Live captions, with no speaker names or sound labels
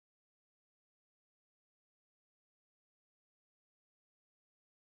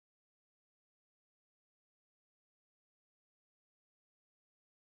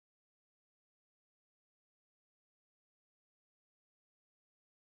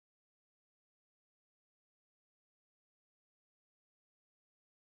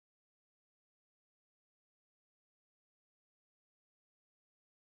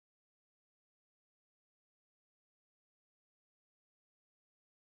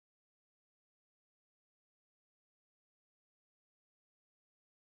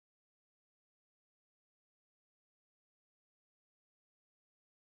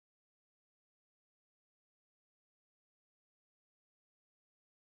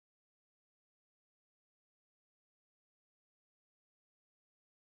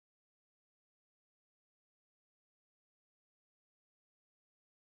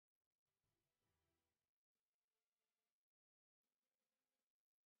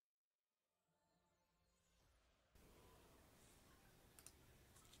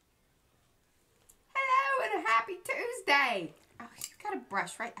Happy Tuesday. Oh, you got a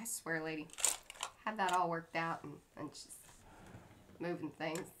brush, right? I swear, lady. Have that all worked out and just moving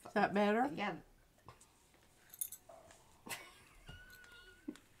things. Is that better? Yeah.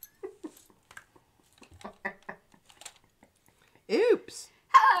 Oops.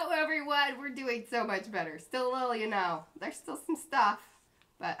 Hello, everyone. We're doing so much better. Still a little, you know, there's still some stuff,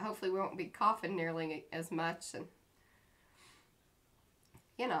 but hopefully we won't be coughing nearly as much. And,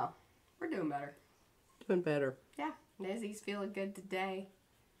 you know, we're doing better. Doing better. Yeah. Nezzy's feeling good today.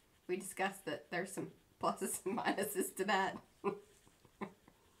 We discussed that there's some pluses and minuses to that.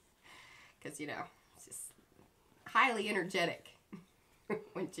 Because, you know, it's just highly energetic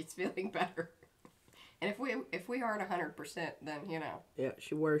when she's feeling better. And if we aren't 100%, then, you know. Yeah,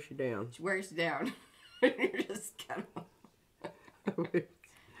 she wears you down. She wears you down. You're just kind of...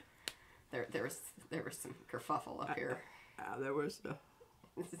 there was some kerfuffle up here. There was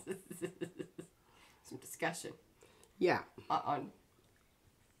some discussion. Yeah. On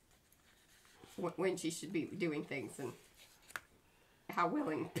when she should be doing things and how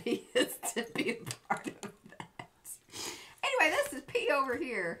willing P is to be a part of that. Anyway, this is P over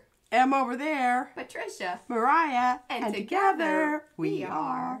here. M over there. Patricia. Mariah. And together we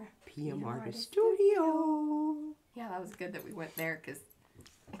are PM Artist Studio. Yeah, that was good that we went there because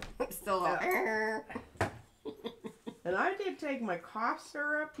I'm still all... And I did take my cough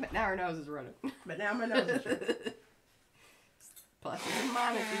syrup. But now our nose is running. But now my nose is running. Pluses and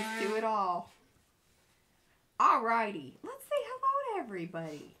minuses to it all. Alrighty, let's say hello to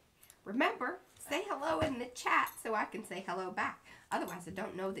everybody. Remember, say hello in the chat so I can say hello back. Otherwise, I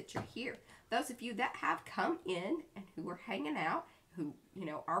don't know that you're here. Those of you that have come in and who are hanging out, who, you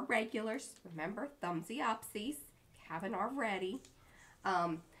know, are regulars, remember, thumbsy upsies, if you haven't already.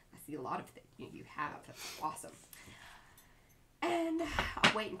 I see a lot of things you have. That's awesome. And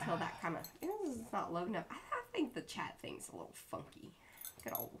I'll wait until that kind of, you know, it's not loading up. I think the chat thing's a little funky.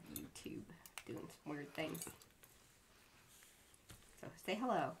 Good old YouTube doing some weird things. So say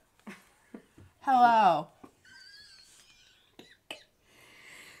hello. Hello.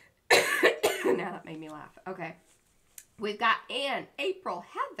 Now that made me laugh. Okay. We've got Ann, April,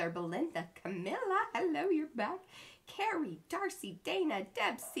 Heather, Belinda, Camilla. Hello, you're back. Carrie, Darcy, Dana,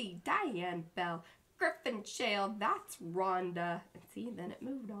 Deb C, Diane, Bell, Griffin Shale. That's Rhonda. And see, then it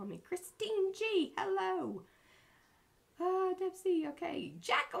moved on me. Christine G. Hello. Deb C. Okay.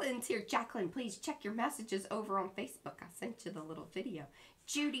 Jacqueline's here. Jacqueline, please check your messages over on Facebook. I sent you the little video.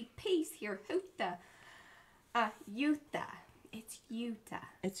 Judy Peace here. Huta. Yuta. It's Yuta.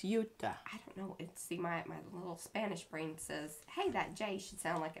 It's Yuta. I don't know. It's, see, my little Spanish brain says, hey, that J should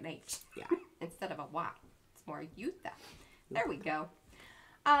sound like an H. Yeah. Instead of a Y. It's more Yuta. There we go.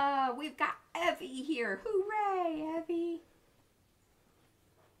 We've got Evie here. Hooray, Evie.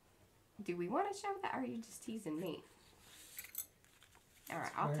 Do we want to show that, or are you just teasing me? All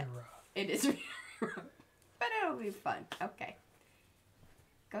right, I'll tell. It is very rough, but it'll be fun. Okay.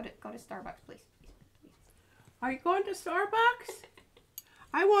 Go to Starbucks, please. Are you going to Starbucks?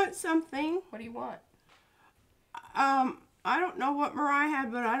 I want something. What do you want? I don't know what Mariah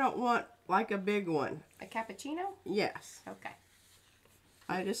had, but I don't want like a big one. A cappuccino? Yes. Okay.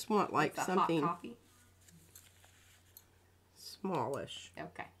 I just want like It's a something hot coffee? smallish.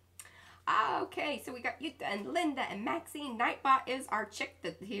 Okay. Okay, so we got Yuta and Linda and Maxine. Nightbot is our chick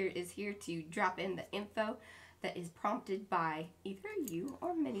that is here to drop in the info that is prompted by either you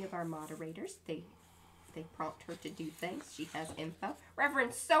or many of our moderators. They prompt her to do things. She has info.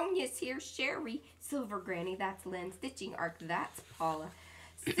 Reverend Sonia's here. Sherry, Silver Granny, that's Lynn. Stitching Arc, that's Paula.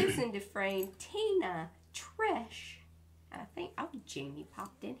 Susan Dufresne, Tina, Trish. And I think, oh, Jamie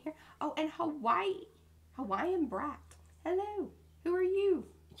popped in here. Oh, and Hawaiian Brat. Hello. Who are you?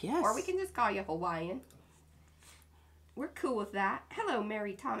 Yes. Or we can just call you Hawaiian. We're cool with that. Hello,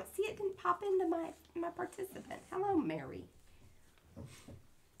 Mary Thomas. See, it didn't pop into my participant. Hello, Mary.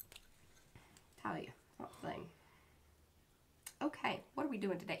 Tell you something. Okay, what are we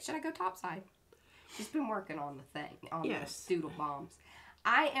doing today? Should I go topside? She's been working on the thing, on the Doodle bombs.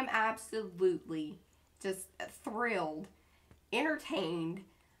 I am absolutely just thrilled, entertained,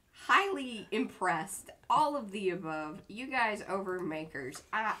 highly impressed, all of the above. You guys overmakers.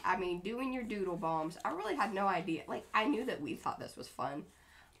 I mean, doing your Doodle bombs, I really had no idea. Like, I knew that we thought this was fun,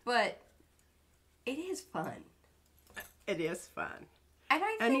 but it is fun. It is fun.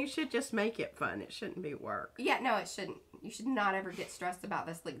 And you should just make it fun. It shouldn't be work. Yeah, no, it shouldn't. You should not ever get stressed about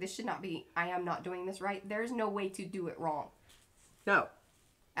this. Like, this should not be, I am not doing this right. There's no way to do it wrong. No.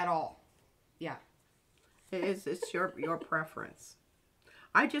 At all. Yeah. It's your preference.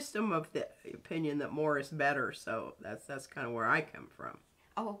 I just am of the opinion that more is better, so that's kind of where I come from.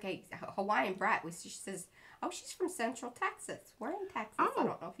 Oh, okay. Hawaiian Brat, she says, Oh, she's from Central Texas. We're in Texas. Oh, I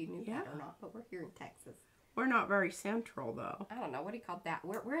don't know if you knew yeah. that or not, but we're here in Texas. We're not very central, though. I don't know. What do you call that?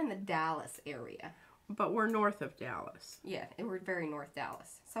 We're in the Dallas area. But we're north of Dallas. Yeah, and we're very North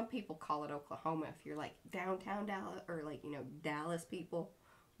Dallas. Some people call it Oklahoma if you're like downtown Dallas or like, you know, Dallas people.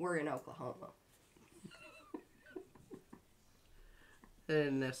 We're in Oklahoma. That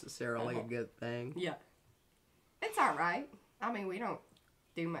isn't necessarily a good thing. Yeah. It's all right. I mean, we don't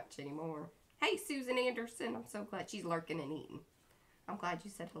do much anymore. Hey, Susan Anderson. I'm so glad she's lurking and eating. I'm glad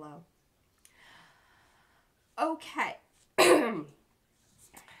you said hello. Okay.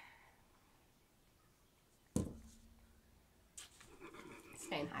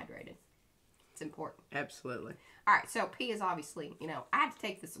 Staying hydrated. It's important. Absolutely. All right, so P is obviously, you know, I had to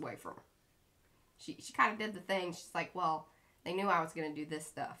take this away from her. She kind of did the thing. She's like, well, they knew I was going to do this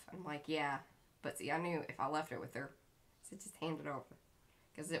stuff. I'm like, yeah. But see, I knew if I left it with her, I said, just hand it over.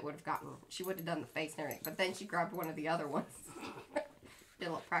 Because it would have gotten, she would have done the face and everything. But then she grabbed one of the other ones. Did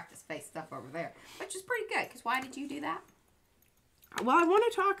a little practice face stuff over there. Which is pretty good. Because why did you do that? Well, I want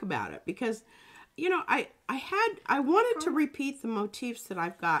to talk about it because, you know, I wanted to repeat the motifs that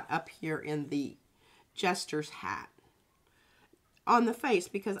I've got up here in the jester's hat on the face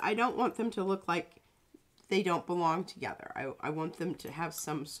because I don't want them to look like they don't belong together. I want them to have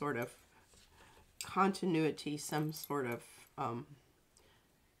some sort of continuity, some sort of,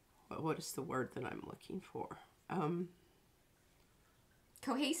 what is the word that I'm looking for?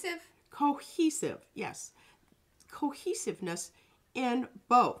 Cohesive? Cohesive, yes. Cohesiveness in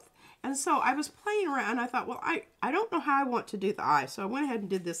both. And so I was playing around and I thought, well, I don't know how I want to do the eye. So I went ahead and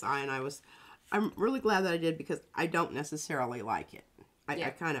did this eye and I'm really glad that I did because I don't necessarily like it. I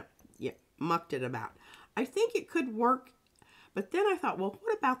kind of mucked it about. I think it could work, but then I thought, well,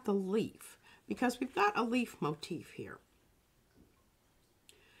 what about the leaf? Because we've got a leaf motif here.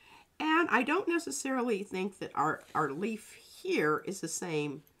 And I don't necessarily think that our leaf here is the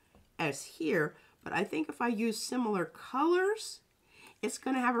same as here, but I think if I use similar colors, it's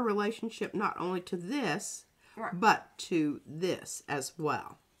going to have a relationship not only to this, right, but to this as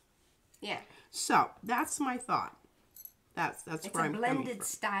well. Yeah. So that's my thought. That's where I'm coming from. It's a blended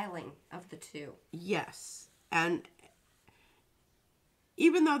styling of the two. Yes. And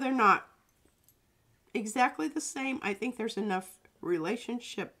even though they're not exactly the same, I think there's enough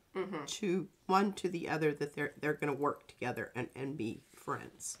relationship to one to the other that they're going to work together and be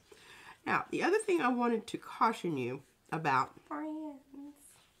friends. Now, the other thing I wanted to caution you about,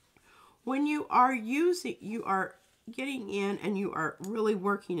 when you are getting in and you are really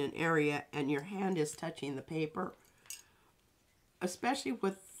working an area and your hand is touching the paper, especially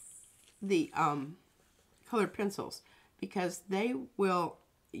with the colored pencils, because they will,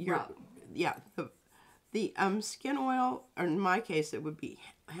 the skin oil, or in my case it would be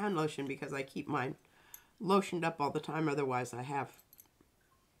hand lotion because I keep mine lotioned up all the time, otherwise I have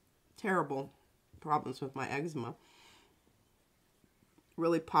terrible problems with my eczema,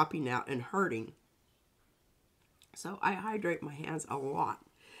 really popping out and hurting. So I hydrate my hands a lot.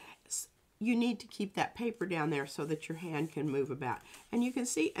 You need to keep that paper down there so that your hand can move about. And you can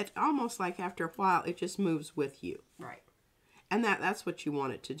see it's almost like after a while it just moves with you. Right. And that's what you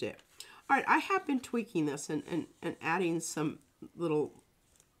want it to do. All right, I have been tweaking this and adding some little,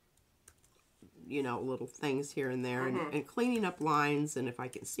 little things here and there and cleaning up lines. And if I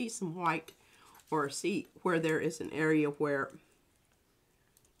can see some white or see where there is an area where,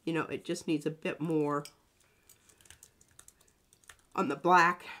 it just needs a bit more on the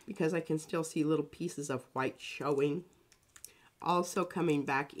black because I can still see little pieces of white showing. Also coming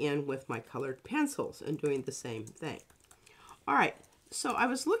back in with my colored pencils and doing the same thing. All right, so I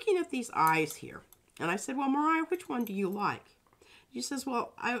was looking at these eyes here and I said, well, Mariah, which one do you like? She says,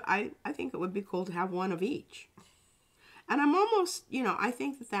 well, I think it would be cool to have one of each. And I'm almost, I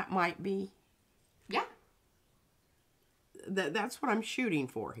think that might be, that's what I'm shooting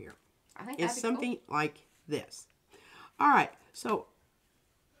for here. I think is something cool, like this. All right, so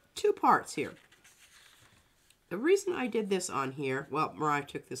 2 parts here. The reason I did this on here, well, Mariah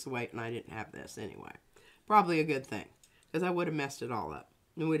took this away and I didn't have this anyway. Probably a good thing, because I would have messed it all up.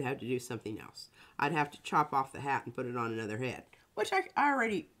 And we'd have to do something else. I'd have to chop off the hat and put it on another head, which that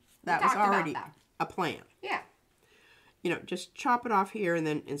was already a plan. Yeah. Just chop it off here and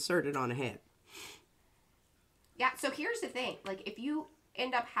then insert it on a head. Yeah, so here's the thing. Like, if you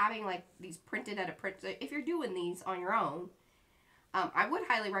end up having, like, these printed at a print, if you're doing these on your own, I would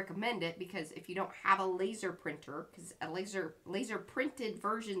highly recommend it because if you don't have a laser printer, because laser printed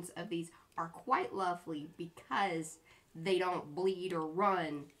versions of these are quite lovely because they don't bleed or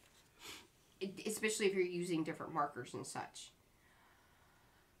run, especially if you're using different markers and such.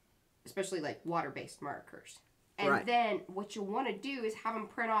 especially like water-based markers. And Right. then what you'll want to do is have them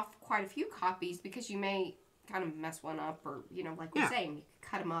print off quite a few copies because you may kind of mess one up, or, you know, like we're saying, you can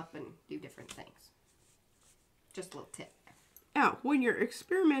cut them up and do different things. Just a little tip. Now, when you're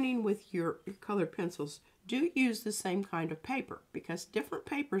experimenting with your colored pencils, do use the same kind of paper, because different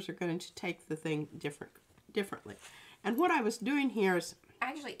papers are going to take the thing differently. And what I was doing here is...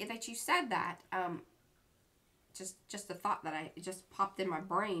 Actually, that you said that, just a thought that it just popped in my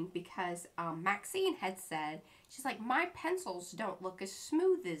brain, because Maxine had said, she's like, my pencils don't look as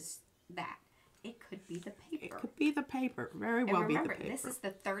smooth as that. It could be the paper. It could be the paper. Very well be the paper. Remember, this is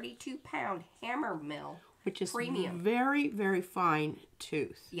the 32-pound hammer mill, which is premium. Very, very fine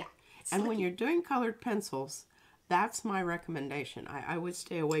tooth. Yeah. And when you're doing colored pencils, that's my recommendation. I would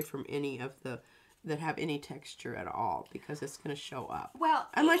stay away from any of the that have any texture at all, because it's going to show up. Well,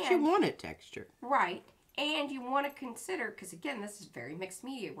 unless you want it textured. Right. And you want to consider, because again, this is very mixed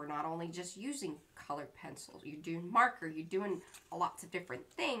media. We're not only just using colored pencils. You're doing marker. You're doing lots of different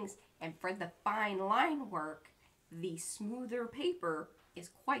things. And for the fine line work, the smoother paper is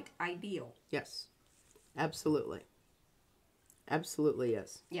quite ideal. Yes. Absolutely. Absolutely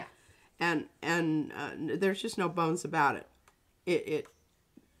is. Yeah. And there's just no bones about it.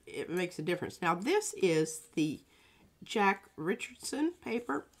 It makes a difference. Now, this is the Jack Richardson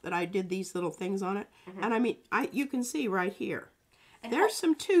paper that I did these little things on it. Mm-hmm. And I mean, you can see right here. And there's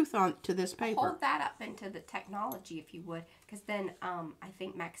some tooth to this paper. Hold that up into the technology, if you would, because then I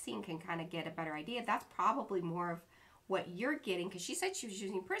think Maxine can kind of get a better idea. That's probably more of what you're getting, because she said she was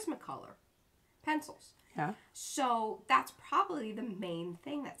using Prismacolor pencils. Yeah. So that's probably the main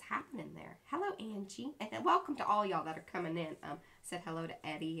thing that's happening there. Hello, Angie, and welcome to all y'all that are coming in. Said hello to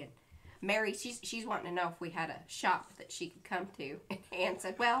Eddie and Mary. She's wanting to know if we had a shop that she could come to. And Ann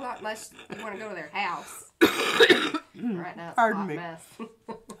said, "Well, not unless you want to go to their house." Right now, it's a hot mess.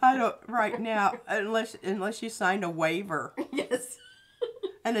 I don't right now unless you signed a waiver. Yes.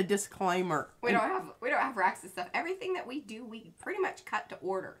 And a disclaimer. We don't have racks and stuff. Everything that we do, we pretty much cut to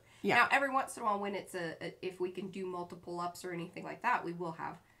order. Yeah. Now, every once in a while, when it's if we can do multiple ups or anything like that, we will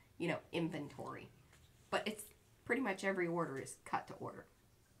have, inventory. But it's pretty much every order is cut to order.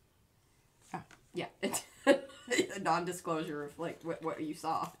 Yeah. It's a non-disclosure of what you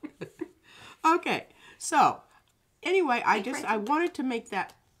saw. Okay. So, anyway, I wanted to make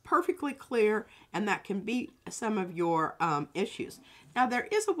that perfectly clear, and that can be some of your issues. Now, there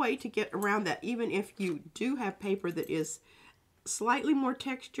is a way to get around that, even if you do have paper that is slightly more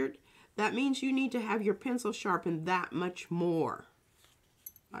textured. That means you need to have your pencil sharpened that much more.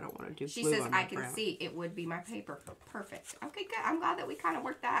 I don't want to do She glue says, on I my can brown. see it would be my paper. Perfect. Okay, good. I'm glad that we kind of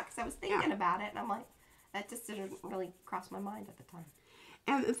worked that out, because I was thinking about it, and I'm like, that just didn't really cross my mind at the time.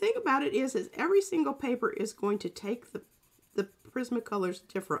 And the thing about it is every single paper is going to take the Prismacolors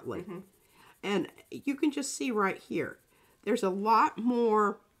differently. Mm-hmm. And you can just see right here, there's a lot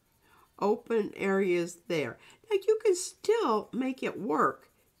more open areas there. Now, you can still make it work.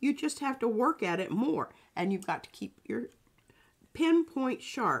 You just have to work at it more. And you've got to keep your pinpoint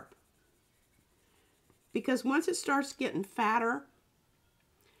sharp. Because once it starts getting fatter,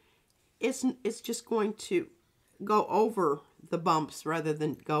 it's just going to go over the bumps rather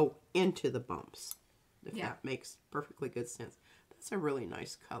than go into the bumps. If that makes perfectly good sense. That's a really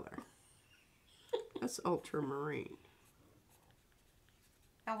nice color. That's ultramarine.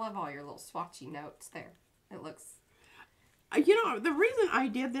 I love all your little swatchy notes there. It looks... the reason I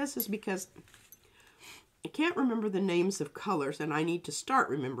did this is because I can't remember the names of colors, and I need to start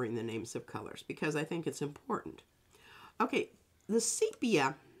remembering the names of colors because I think it's important. Okay, the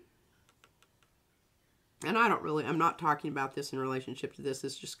sepia, and I'm not talking about this in relationship to this,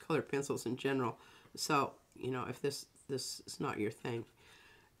 it's just colored pencils in general. So, if this is not your thing,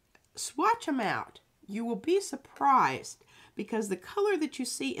 swatch them out. You will be surprised because the color that you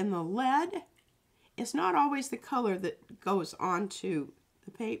see in the lead is not always the color that goes onto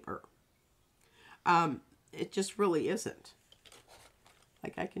the paper. It just really isn't.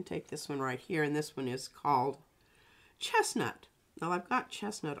 Like, I can take this one right here, and this one is called Chestnut. Now, I've got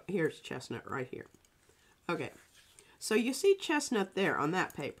Chestnut. Here's Chestnut right here. Okay, so you see Chestnut there on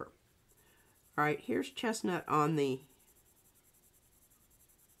that paper. All right, here's Chestnut on the...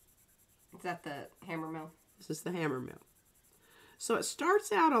 Is that the hammer mill? This is the hammer mill. So it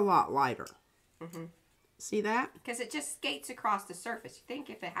starts out a lot lighter. Mm-hmm. See that? Because it just skates across the surface. You think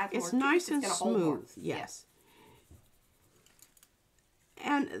if it has more it's nice and smooth. Yes.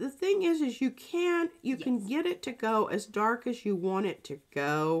 And the thing is you can get it to go as dark as you want it to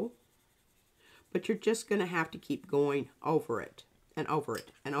go, but you're just going to have to keep going over it and over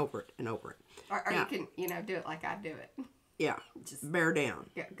it and over it and over it. Or you can, do it like I do it. Yeah, Just bear down.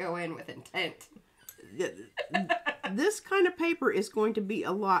 go in with intent. This kind of paper is going to be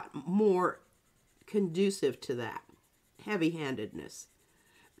a lot more conducive to that heavy-handedness,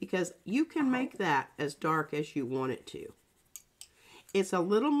 because you can make that as dark as you want it to. It's a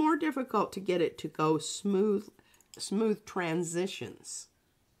little more difficult to get it to go smooth transitions,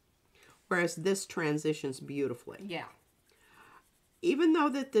 whereas this transitions beautifully. Yeah. Even though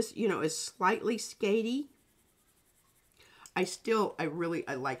that this, is slightly skatey, I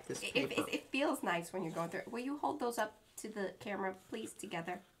like this paper. It feels nice when you're going through it. Will you hold those up to the camera, please,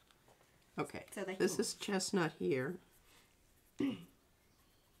 together? Okay. So this is chestnut here.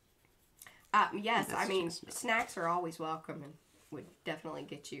 Yes, That's I mean, chestnut. snacks are always welcome and would definitely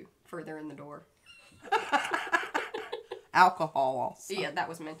get you further in the door. Alcohol also. Yeah, that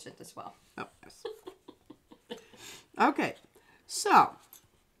was mentioned as well. Oh, yes. Okay. So,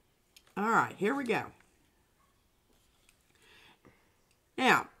 all right, here we go.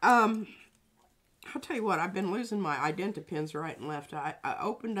 Now, I'll tell you what, I've been losing my Identi-pens right and left. I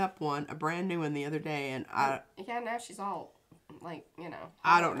opened up one, a brand new one the other day, and Yeah, now she's all, like,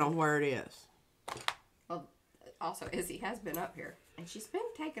 I don't know where it is. Well, also, Izzy has been up here, and she's been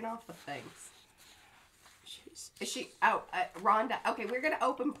taking off the things. Rhonda, okay, we're going to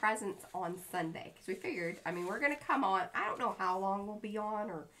open presents on Sunday, because we figured, we're going to come on, I don't know how long we'll be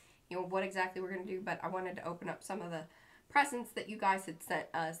on, or, what exactly we're going to do, but I wanted to open up some of the presents that you guys had sent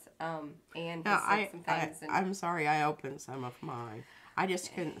us, and sent some things. I'm sorry, I opened some of mine. I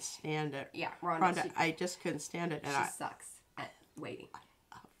just couldn't stand it. Yeah, Rhonda, I just couldn't stand it. And she sucks at waiting.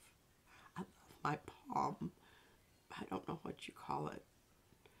 I love my palm. I don't know what you call it.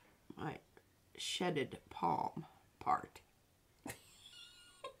 My shedded palm part.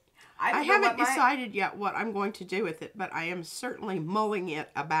 I haven't decided yet what I'm going to do with it, but I am certainly mulling it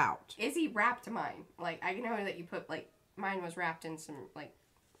about. Izzy wrapped mine. Like, I know that you put, like, mine was wrapped in some, like,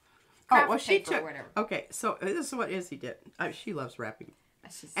 she paper took. Or whatever. Okay, so this is what Izzy did. She loves wrapping.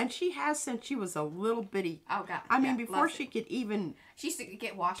 And she has since she was a little bitty. Oh, God. I mean, before she could even. She used to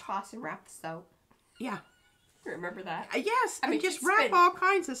get washcloths and wrap the soap. Yeah. Remember that? Yes. I mean, just wrap all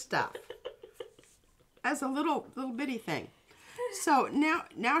kinds of stuff. As a little bitty thing. So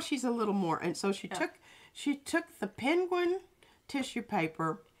now she's a little more. And so she took the penguin tissue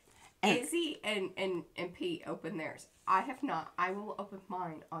paper. And Izzy and Pete opened theirs. I have not. I will open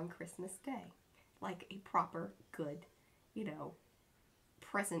mine on Christmas Day. Like a proper, good,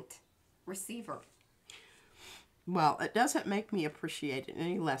 present receiver. Well, it doesn't make me appreciate it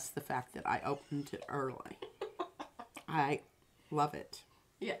any less the fact that I opened it early. I love it.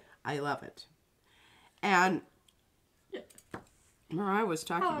 Yeah. I love it. And Mariah was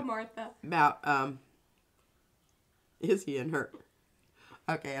talking about Izzy and her.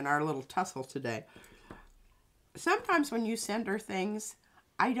 Okay, and our little tussle today. Sometimes when you send her things,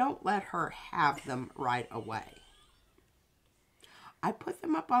 I don't let her have them right away. I put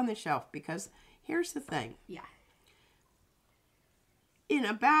them up on the shelf because here's the thing. Yeah. In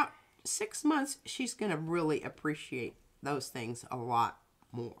about 6 months, she's going to really appreciate those things a lot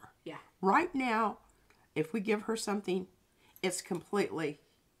more. Yeah. Right now, if we give her something, it's completely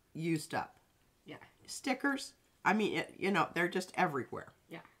used up. Yeah. Stickers, I mean, they're just everywhere.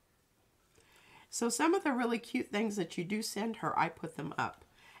 Yeah. So some of the really cute things that you do send her, I put them up.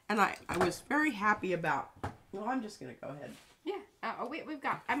 And I was very happy about, well, I'm just going to go ahead. Yeah. We've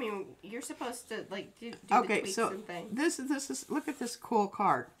got, you're supposed to, like, do the tweaks and things. This is, look at this cool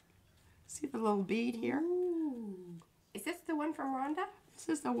card. See the little bead here? Ooh. Is this the one from Rhonda? This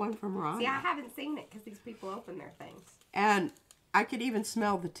is the one from Rhonda. See, I haven't seen it because these people open their things. And I could even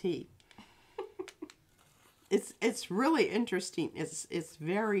smell the tea. It's really interesting. It's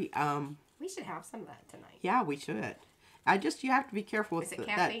very We should have some of that tonight. Yeah, we should. You have to be careful with Is it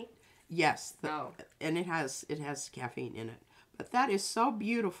caffeine? Yes. Oh. And it has caffeine in it. But that is so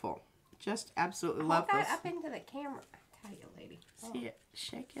beautiful. Just absolutely love this. Hold that up into the camera. I tell you, lady. See it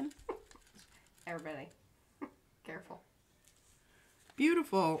shaking? Everybody, careful.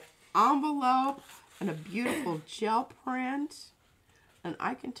 Beautiful envelope and a beautiful gel print. And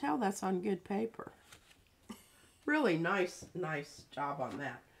I can tell that's on good paper. Really nice job on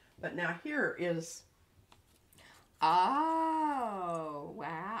that. But now here is... Oh,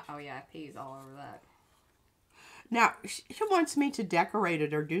 wow. Oh, yeah, peas all over that. Now, she wants me to decorate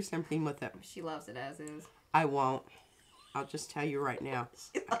it or do something with it. She loves it as is. I won't. I'll just tell you right now.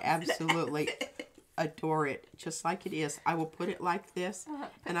 I absolutely adore it. Just like it is. I will put it like this.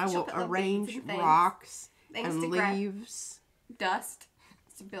 And I will arrange rocks and leaves. Dust.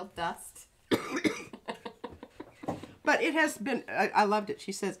 To build dust. But it has been, I loved it.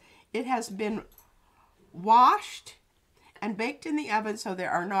 She says, it has been washed and baked in the oven so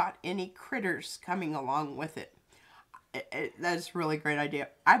there are not any critters coming along with it. That is a really great idea.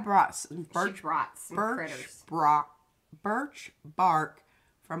 I brought some birch bark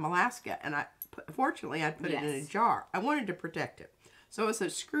from Alaska, and fortunately I put it in a jar. I wanted to protect it. So it's a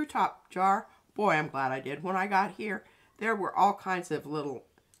screw top jar. Boy, I'm glad I did. When I got here, there were all kinds of little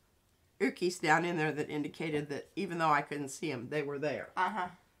ookies down in there that indicated that even though I couldn't see them, they were there.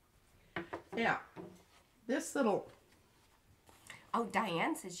 Yeah. This little... Oh,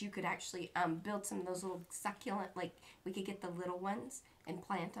 Diane says you could actually build some of those little succulent, like, we could get the little ones and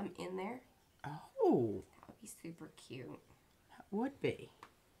plant them in there. Oh. That would be super cute. That would be.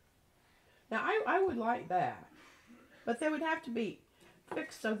 Now, I would like that. But they would have to be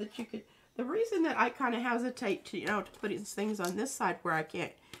fixed so that you could... The reason that I kind of hesitate to, to put things on this side where I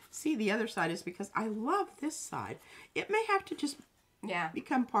can't see the other side is because I love this side. It may have to just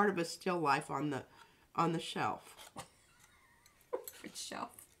become part of a still life on the shelf. Which shelf?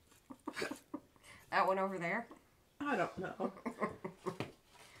 That one over there? I don't know.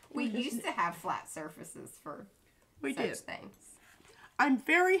 We used to have flat surfaces for such things. I'm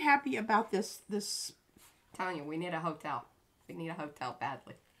very happy about this. I'm telling you, we need a hotel. We need a hotel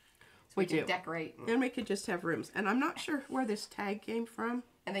badly. So we can decorate. And we could just have rooms. And I'm not sure where this tag came from.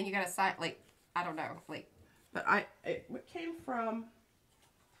 And then you got to sign, like, I don't know, like. But it came from.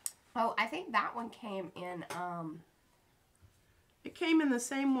 Oh, I think that one came in, It came in the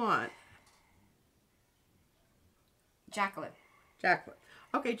same one. Jacqueline.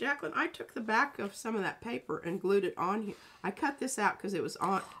 Okay, Jacqueline, I took the back of some of that paper and glued it on here. I cut this out because it was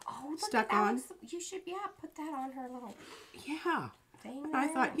stuck on. You should, put that on her little thing. And I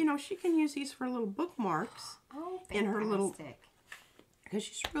thought, she can use these for little bookmarks. Oh, fantastic. In her little, because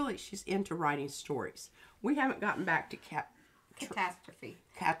she's into writing stories. We haven't gotten back to Catastrophe.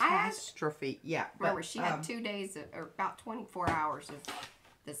 Yeah. Remember, she had 2 days, or about 24 hours of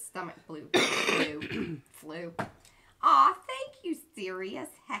the stomach flu. Aw, thank you, Sirius,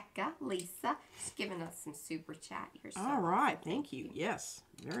 Hecka, Lisa. She's giving us some super chat here. So all right, thank you. Yes,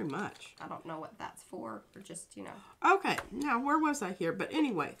 very much. I don't know what that's for, or just, Okay, now where was I here? But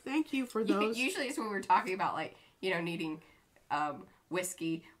anyway, thank you for those. Usually it's when we were talking about, like, needing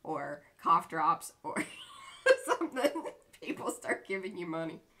whiskey or cough drops or something. People start giving you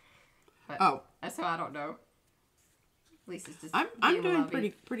money. But, so I don't know. Lisa's just. I'm doing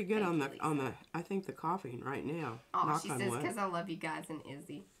pretty good on the I think the coughing right now. Oh, she says because I love you guys and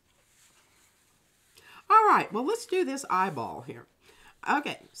Izzy. All right, well let's do this eyeball here.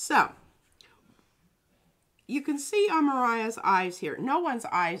 Okay, so you can see on Mariah's eyes here. No one's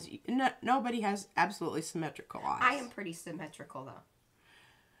eyes. Nobody has absolutely symmetrical eyes. I am pretty symmetrical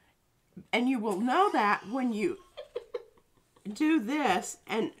though. And you will know that when you do this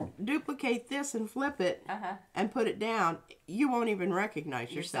and duplicate this and flip it and put it down, you won't even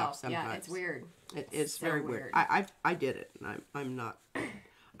recognize yourself sometimes. Yeah, it's weird. It's so very weird. I did it, and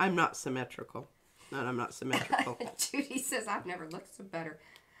I'm not symmetrical. And I'm not symmetrical. Judy says I've never looked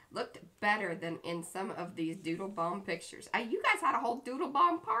better than in some of these Doodle Bomb pictures. You guys had a whole Doodle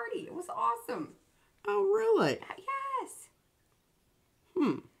Bomb party. It was awesome. Oh, really? Yes.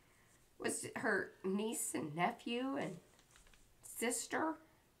 Was her niece and nephew and sister,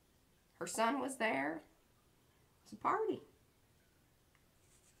 her son was there. It's a party.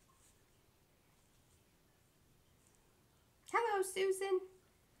 Hello, Susan.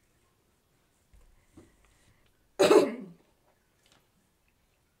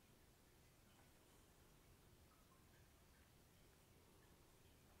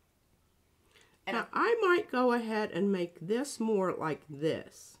 Now, I might go ahead and make this more like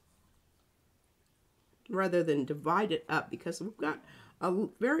this, rather than divide it up, because we've got a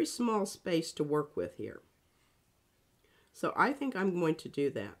very small space to work with here. So I think I'm going to do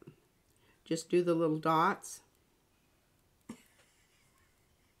that. Just do the little dots.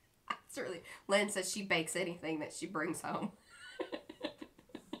 Certainly. Lynn says she bakes anything that she brings home.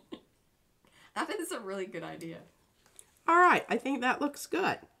 I think it's a really good idea. All right, I think that looks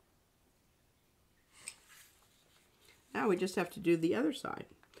good. Now we just have to do the other side.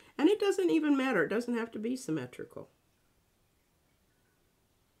 And it doesn't even matter. It doesn't have to be symmetrical.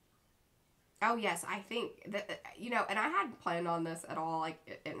 Oh, yes. I think that, and I hadn't planned on this at all. Like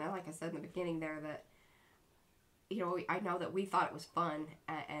I said in the beginning there that, I know that we thought it was fun.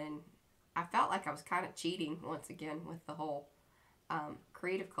 And I felt like I was kind of cheating once again with the whole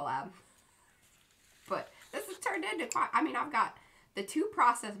creative collab. But this has turned into quite, I've got the 2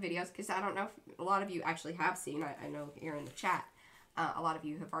 process videos, because I don't know if a lot of you actually have seen. I know here in the chat. A lot of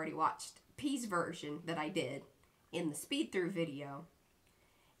you have already watched P's version that I did in the speed through video.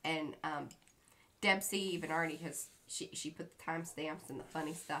 And Debsy even already has, she put the timestamps and the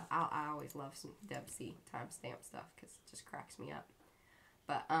funny stuff. I always love some Debsy timestamp stuff because it just cracks me up.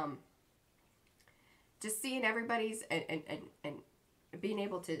 But just seeing everybody's and being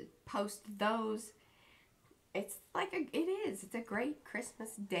able to post those, it's like it's a great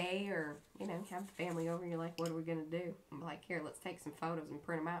Christmas day, or you know, have the family over. You're like, what are we gonna do? I'm like, here, let's take some photos and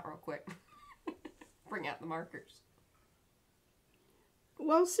print them out real quick. Bring out the markers.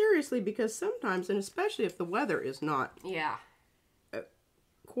 Well, seriously, because sometimes, and especially if the weather is not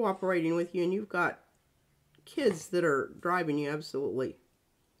cooperating with you, and you've got kids that are driving you absolutely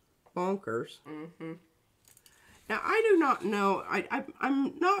bonkers. Mm-hmm. Now, I do not know.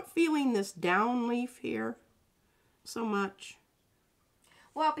 I'm not feeling this down leaf here so much.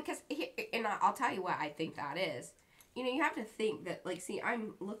 Well, because, and I'll tell you what I think that is. You know, you have to think that, like, see,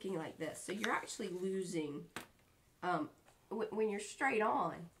 I'm looking like this. So you're actually losing, when you're straight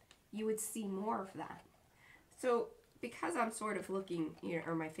on, you would see more of that. So because I'm sort of looking, you know,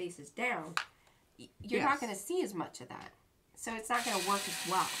 or my face is down, you're not going to see as much of that. So it's not going to work as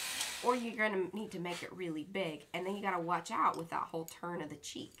well. Or you're going to need to make it really big. And then you got to watch out with that whole turn of the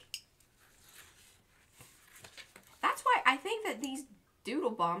cheek. That's why I think that these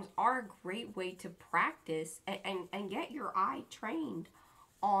doodle bombs are a great way to practice and get your eye trained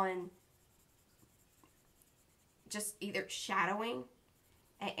on just either shadowing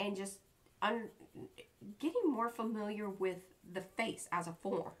and just getting more familiar with the face as a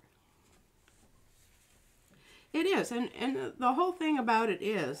form. It is, and the whole thing about it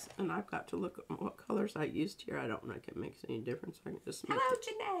is, and I've got to look at what colors I used here. I don't think it makes any difference. I can just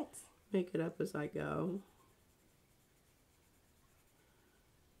make it up as I go.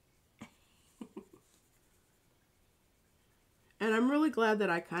 And I'm really glad that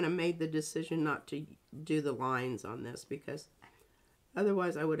I kind of made the decision not to do the lines on this, because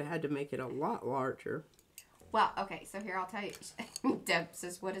otherwise I would have had to make it a lot larger. Well, okay, so here I'll tell you. Deb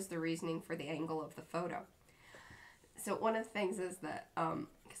says, what is the reasoning for the angle of the photo? So one of the things is that,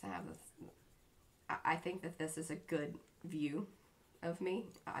 because I have this, I think that this is a good view of me.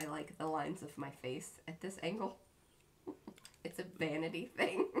 I like the lines of my face at this angle. It's a vanity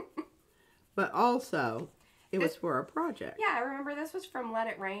thing. But also, it was for a project. Yeah, I remember this was from Let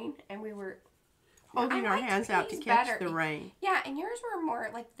It Rain, and we were holding our hands out to catch the rain. Yeah, and yours were more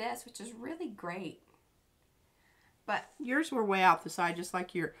like this, which is really great. But yours were way out the side, just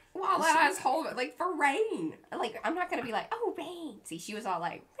like your... Well, I was holding, like, for rain. Like, I'm not going to be like, oh, rain. See, she was all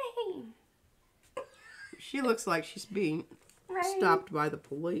like, rain. She looks like she's being stopped by the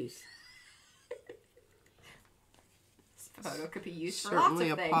police. This photo could be used for lots of things.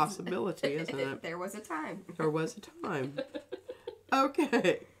 Certainly a possibility, isn't it? There was a time. There was a time.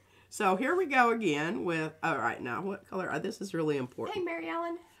 Okay. So here we go again with... All right, now, what color? This is really important. Hey, Mary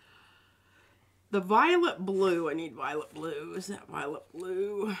Ellen. The violet blue. I need violet blue. Is that violet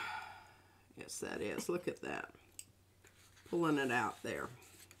blue? Yes, that is. Look at that. Pulling it out there.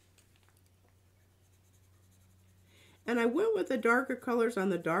 And I went with the darker colors on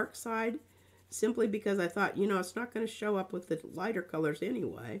the dark side simply because I thought, you know, it's not going to show up with the lighter colors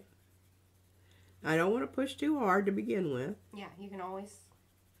anyway. I don't want to push too hard to begin with. Yeah, you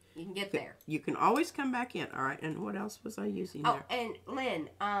can get there. You can always come back in. All right, and what else was I using there? Oh, and Lynn,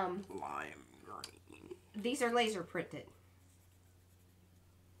 lime green. These are laser printed.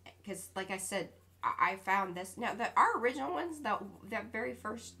 Because, like I said, I found this. Now, our original ones, that very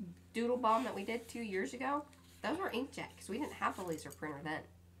first doodle bomb that we did 2 years ago, those were inkjet, because we didn't have the laser printer then.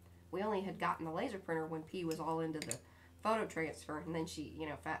 We only had gotten the laser printer when P was all into the photo transfer, and then she,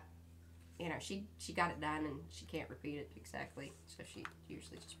 she got it done, and she can't repeat it exactly, so she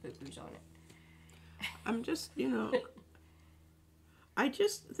usually just poo-poos on it. I'm just, I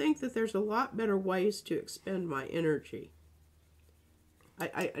just think that there's a lot better ways to expend my energy.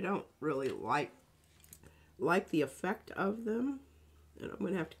 I don't really like the effect of them, and I'm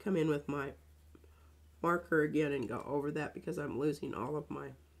going to have to come in with my marker again and go over that because I'm losing all of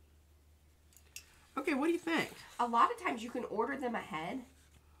my... Okay, what do you think? A lot of times you can order them ahead.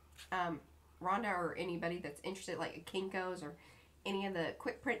 Rhonda or anybody that's interested, like at Kinko's or any of the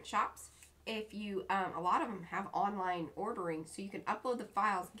quick print shops, if you, a lot of them have online ordering, so you can upload the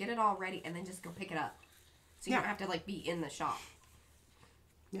files, get it all ready, and then just go pick it up. So you don't have to, like, be in the shop.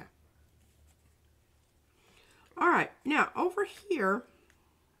 Yeah. All right, now over here,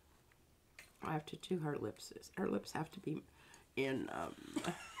 I have to do her lips. Her lips have to be in,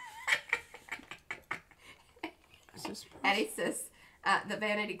 Eddie says, the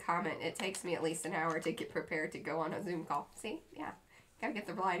vanity comment, it takes me at least an hour to get prepared to go on a Zoom call. See? Yeah. Gotta get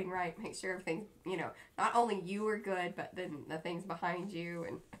the lighting right. Make sure everything, not only you are good, but then the things behind you.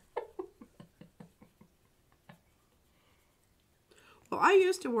 And Well, I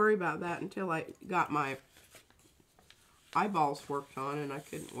used to worry about that until I got my eyeballs worked on and I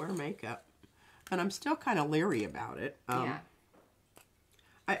couldn't wear makeup. And I'm still kind of leery about it. Yeah.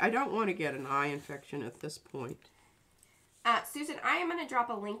 I don't want to get an eye infection at this point. Susan, I am going to drop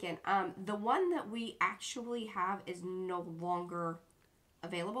a link in. The one that we actually have is no longer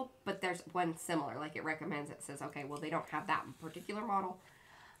available, but there's one similar. Like, it recommends it. Says, okay, well, they don't have that particular model.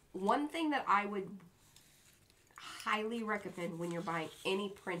 One thing that I would highly recommend when you're buying any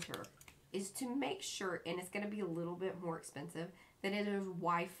printer is to make sure, and it's going to be a little bit more expensive, that it is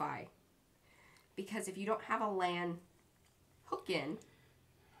Wi-Fi. Because if you don't have a LAN hook in,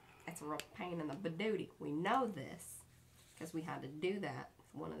 it's a real pain in the badootie. We know this because we had to do that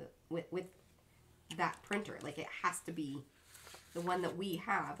with that printer. Like, it has to be the one that we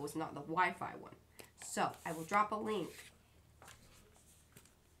have was not the Wi-Fi one. So I will drop a link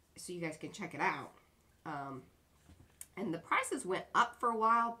so you guys can check it out. And the prices went up for a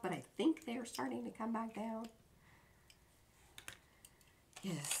while, but I think they're starting to come back down.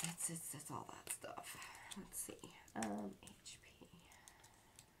 Yes, it's all that stuff. Let's see. HP.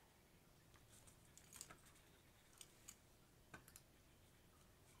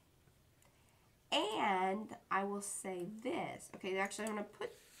 And I will say this. Okay, actually I'm going to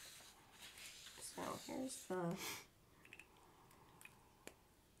put... So here's the...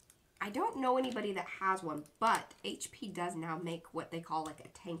 I don't know anybody that has one, but HP does now make what they call like a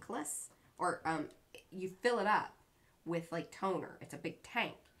tankless, or you fill it up with like toner. It's a big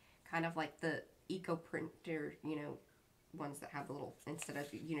tank, kind of like the Eco Printer, you know, ones that have the little, instead of,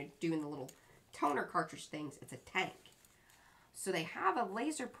 you know, doing the little toner cartridge things, it's a tank. So they have a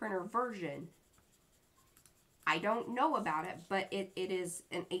laser printer version. I don't know about it, but it is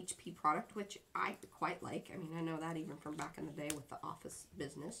an HP product, which I quite like. I mean, I know that even from back in the day with the office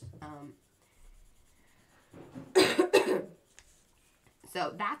business.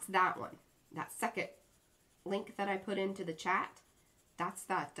 So that's that one. That second link that I put into the chat, that's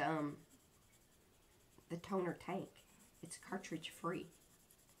that, the toner tank. It's cartridge free.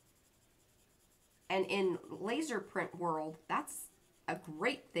 And in laser print world, that's a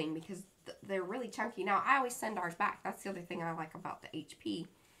great thing because they're really chunky. Now, I always send ours back. That's the other thing I like about the HP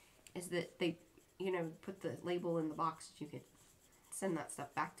is that they, you know, put the label in the box. You can send that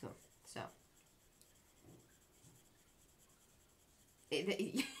stuff back to them. So,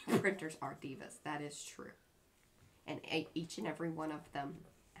 printers are divas. That is true. And each and every one of them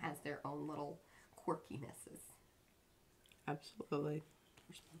has their own little quirkinesses. Absolutely.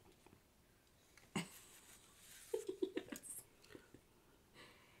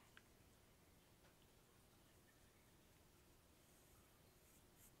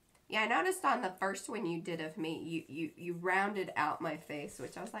 Yeah, I noticed on the first one you did of me, you rounded out my face,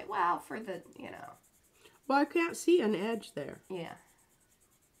 which I was like, well, for the, you know. Well, I can't see an edge there. Yeah.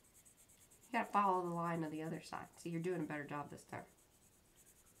 You gotta follow the line of the other side. So you're doing a better job this time.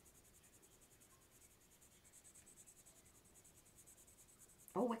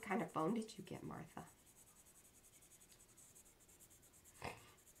 Oh, what kind of phone did you get, Martha?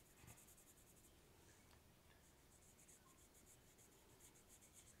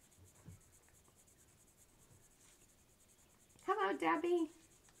 Hello, Debbie.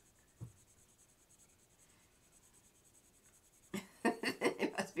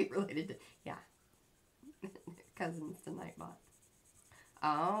 It must be related to, yeah. Cousins to Nightbot.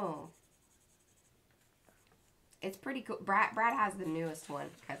 Oh. It's pretty cool. Brad has the newest one.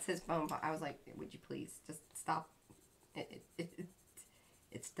 That's his phone. But I was like, would you please just stop?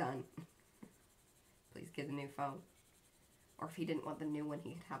 It's done. Please get a new phone. Or if he didn't want the new one,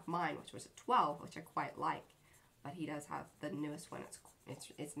 he could have mine, which was a 12, which I quite like. But he does have the newest one.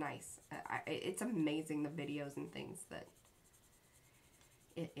 It's nice. It's amazing the videos and things that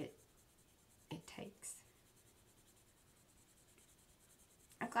it takes.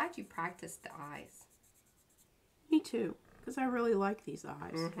 I'm glad you practiced the eyes. Me too, because I really like these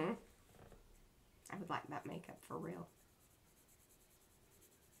eyes. Mm-hmm. I would like that makeup for real.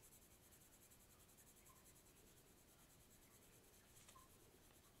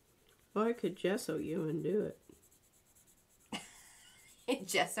 Well, I could gesso you and do it.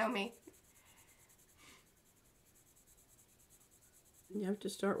 Gesso me? You have to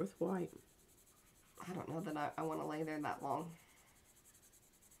start with white. I don't know that I want to lay there that long.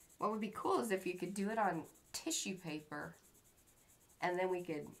 What would be cool is if you could do it on tissue paper and then we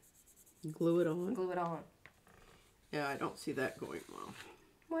could glue it on. Glue it on. Yeah, I don't see that going well.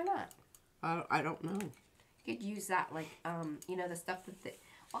 Why not? I don't know. You could use that, like, you know, the stuff that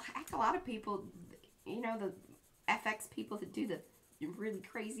well, heck, a lot of people, you know, the FX people that do the really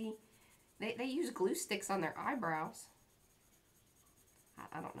crazy, they use glue sticks on their eyebrows.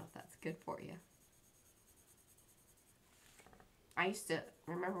 I don't know if that's good for you. I used to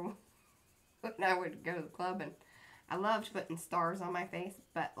remember when I would go to the club and I loved putting stars on my face,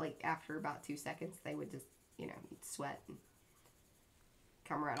 but like after about 2 seconds, they would just, you know, sweat and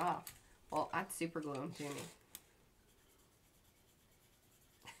come right off. Well, I'd super glue them to me.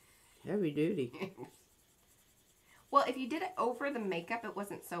 Heavy duty. Well, if you did it over the makeup, it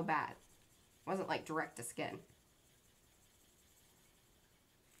wasn't so bad. It wasn't like direct to skin.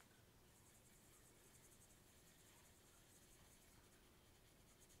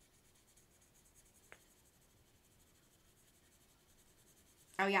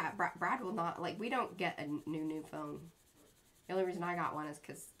 Oh yeah, Brad will not, like, we don't get a new phone. The only reason I got one is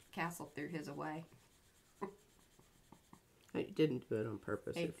because Castle threw his away. I didn't do it on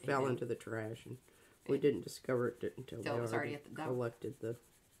purpose. It fell into the trash, and we didn't discover it until they already at the dump. collected the...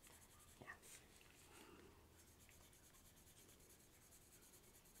 Yeah.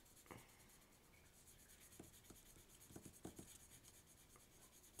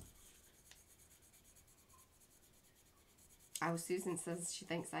 Oh, Susan says she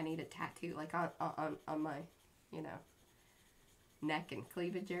thinks I need a tattoo, like on my, you know, neck and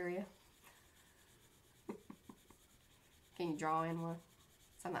cleavage area. Can you draw in one?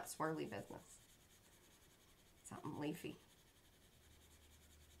 It's on that swirly business. Something leafy.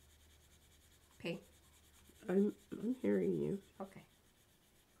 P. I'm hearing you. Okay.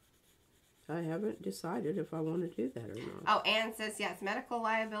 I haven't decided if I want to do that or not. Oh, Anne says, yes, medical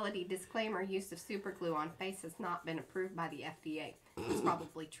liability disclaimer, use of super glue on face has not been approved by the FDA. It's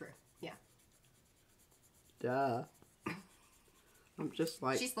probably true. Yeah. Duh. I'm just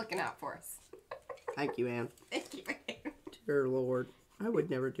like... She's looking out for us. Thank you, Anne. Thank you, Anne. Dear Lord. I would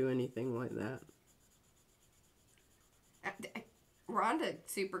never do anything like that. Rhonda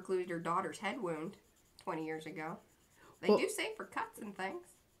super glued her daughter's head wound 20 years ago. They do say for cuts and things.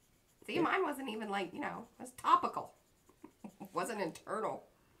 See, mine wasn't even like, you know, it was topical. It wasn't internal.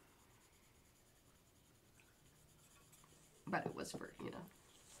 But it was for, you know.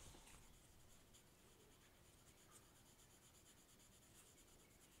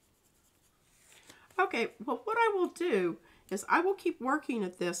 Okay, well, what I will do is I will keep working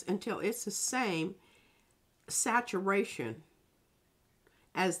at this until it's the same saturation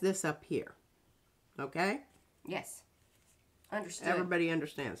as this up here. Okay? Yes. Understood. Everybody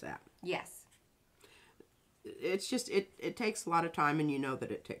understands that. Yes. It's just, it takes a lot of time, and you know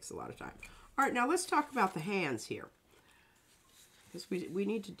that it takes a lot of time. All right, now let's talk about the hands here. Because we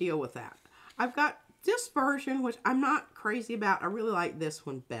need to deal with that. I've got this version, which I'm not crazy about. I really like this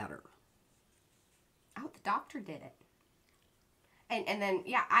one better. Oh, the doctor did it. And then,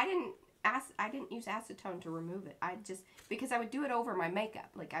 yeah, I didn't use acetone to remove it. I just, because I would do it over my makeup.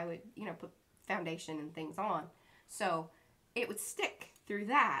 Like, I would, you know, put foundation and things on. So, it would stick through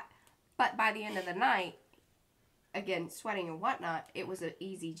that. But by the end of the night, again, sweating and whatnot, it was an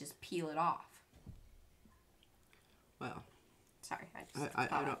easy just peel it off. Well. Sorry,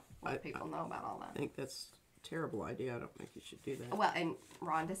 I don't let people know about all that. I think that's a terrible idea. I don't think you should do that. Well, and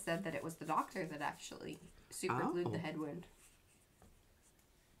Rhonda said that it was the doctor that actually super glued the head wound.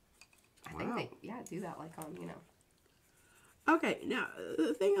 I think they, do that like on, you know. Okay, now,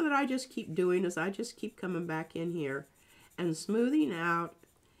 the thing that I just keep doing is I just keep coming back in here and smoothing out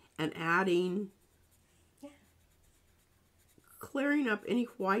and adding, clearing up any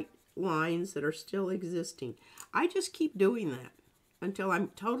white lines that are still existing. I just keep doing that until I'm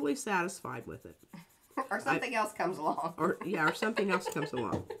totally satisfied with it. Or something else comes along. Or something else comes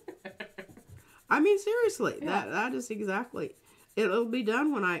along. I mean, seriously, that is exactly. It'll be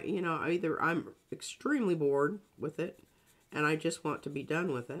done when I, you know, either I'm extremely bored with it and I just want to be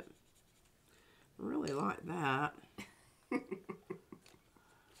done with it. I really like that.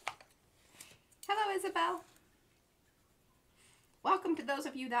 Hello, Isabel. Welcome to those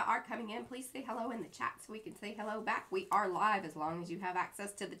of you that are coming in. Please say hello in the chat so we can say hello back. We are live as long as you have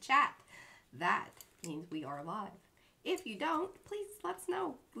access to the chat. That means we are live. If you don't, please let us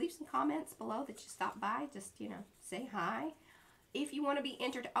know. Leave some comments below that you stopped by. Just, you know, say hi. If you want to be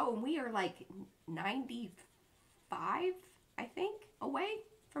entered, oh, we are like 95, I think, away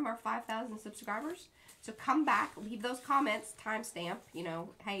from our 5,000 subscribers. So come back, leave those comments, timestamp, you know,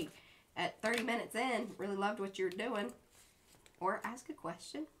 hey, at 30 minutes in, really loved what you're doing. Or ask a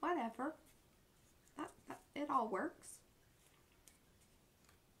question, whatever. It all works.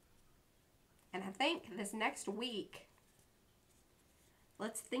 And I think this next week,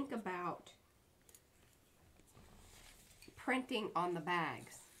 let's think about printing on the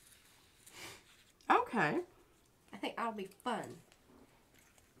bags. Okay. I think that'll be fun.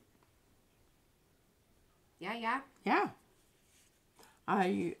 Yeah? Yeah.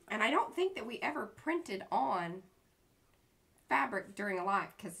 I And I don't think that we ever printed on fabric during a live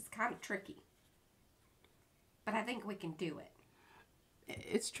because it's kind of tricky. But I think we can do it.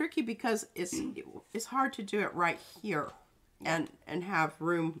 it's tricky because it's hard to do it right here and have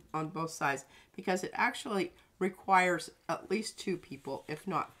room on both sides, because it actually requires at least 2 people, if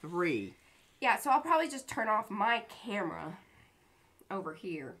not 3. Yeah, so I'll probably just turn off my camera over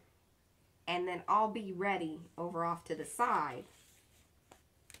here, and then I'll be ready over off to the side.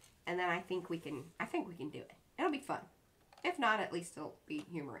 And then I think we can do it. It'll be fun. If not, at least it'll be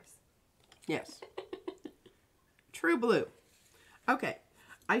humorous. Yes. True blue. Okay.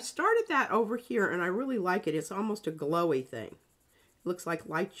 I started that over here, and I really like it. It's almost a glowy thing. It looks like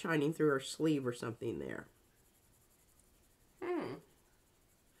light shining through her sleeve or something there.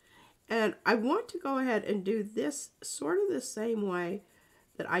 And I want to go ahead and do this sort of the same way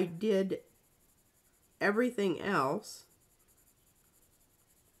that I did everything else.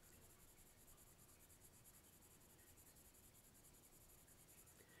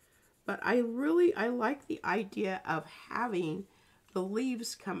 But I like the idea of having the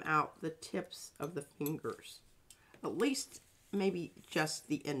leaves come out the tips of the fingers. At least maybe just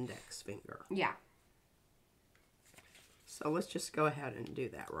the index finger. Yeah. So let's just go ahead and do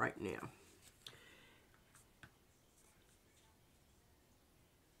that right now.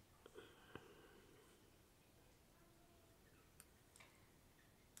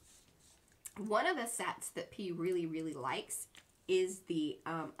 One of the sets that P really, really likes is the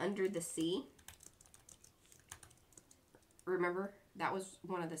Under the Sea. Remember? That was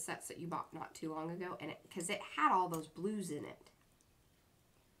one of the sets that you bought not too long ago, and because it had all those blues in it.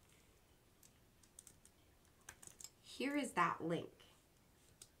 Here is that link.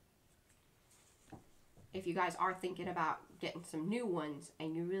 If you guys are thinking about getting some new ones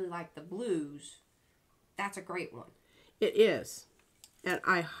and you really like the blues, that's a great one. It is. And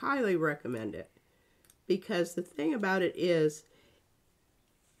I highly recommend it. Because the thing about it is,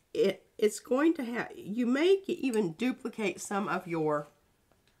 it's going to have, you may even duplicate some of your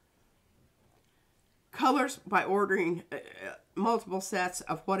colors by ordering multiple sets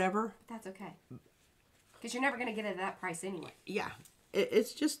of whatever. That's okay. Because you're never going to get it at that price anyway. Yeah.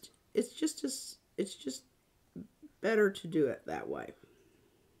 It's just better to do it that way.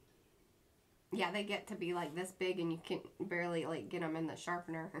 Yeah, they get to be like this big and you can barely like get them in the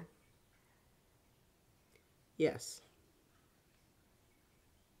sharpener. Yes.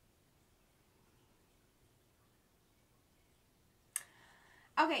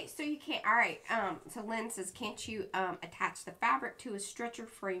 Okay, so you can't, alright, so Lynn says, can't you attach the fabric to a stretcher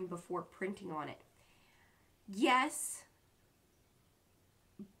frame before printing on it? Yes.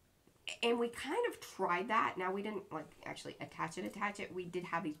 And we kind of tried that. Now, we didn't, like, actually attach it. We did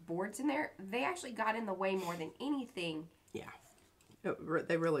have these boards in there. They actually got in the way more than anything. Yeah.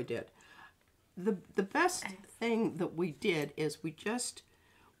 They really did. The best thing that we did is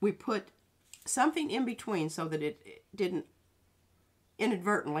we put something in between so that it didn't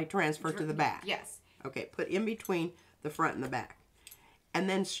inadvertently transfer to the back. Yes. Okay, put in between the front and the back. And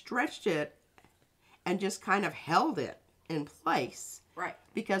then stretched it and just kind of held it in place. Right.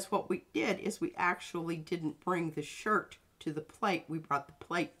 Because what we did is we actually didn't bring the shirt to the plate. We brought the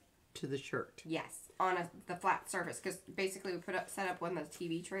plate to the shirt. Yes, on the flat surface. Because basically we set up one of those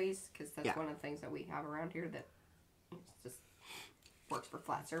TV trays. Because that's one of the things that we have around here that just works for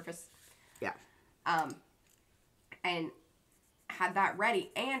flat surface. Yeah. And had that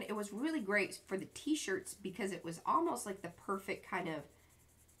ready. And it was really great for the t-shirts because it was almost like the perfect kind of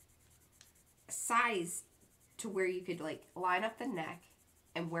size to where you could like line up the neck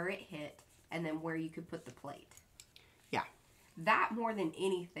and where it hit and then where you could put the plate. Yeah. That more than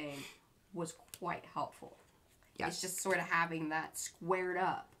anything was quite helpful. Yes. It's just sort of having that squared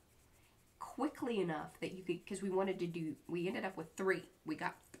up quickly enough that you could, because we ended up with 3. We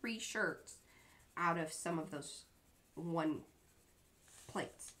got 3 shirts out of some of those 1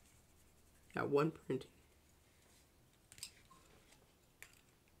 plates. Got 1 printing.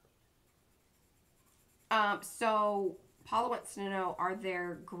 So Paula wants to know, are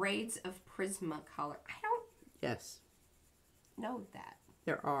there grades of Prismacolor? I don't Yes. know that.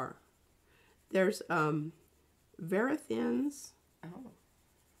 There are. There's Verathins. Oh.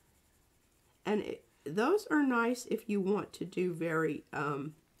 And those are nice if you want to do very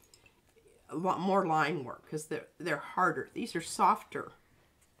a lot more line work because they're harder. These are softer,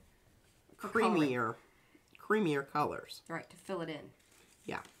 creamier colors. Right, to fill it in.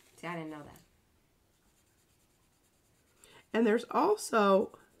 Yeah. See, I didn't know that. And there's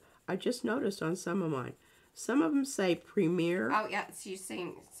also, I just noticed on some of mine, some of them say Premier. Oh yeah, she's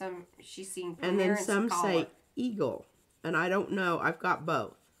seeing and then some Scholar. say Eagle. And I don't know, I've got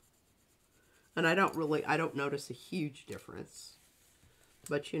both. And I don't notice a huge difference.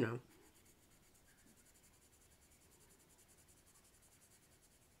 But you know.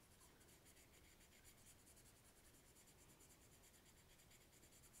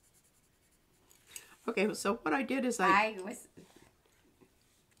 Okay, so what I did is I was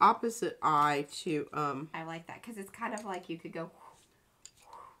opposite eye to I like that because it's kind of like you could go.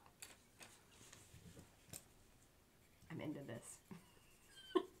 I'm into this.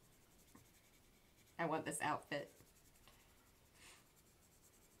 I want this outfit.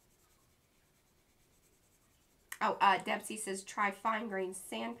 Oh, Debsy says try fine grain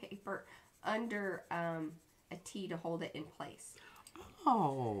sandpaper under a tea to hold it in place.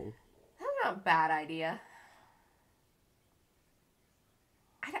 Oh. That's not a bad idea.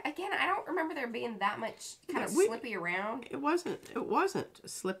 Again, I don't remember there being that much kind of slippy around. It wasn't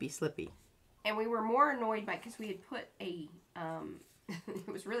slippy. And we were more annoyed by because we had put a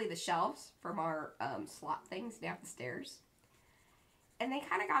it was really the shelves from our slot things down the stairs, and they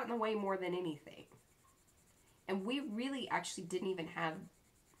kind of got in the way more than anything. And we really actually didn't even have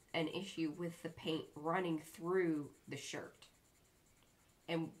an issue with the paint running through the shirt.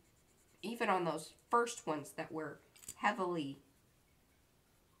 And even on those first ones that were heavily,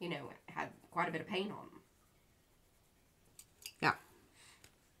 you know, had quite a bit of paint on them. Yeah.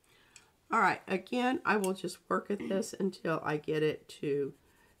 All right. Again, I will just work at this until I get it to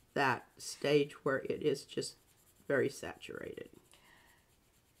that stage where it is just very saturated.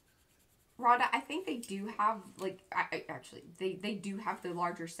 Rhonda, I think they do have, like, actually, they do have the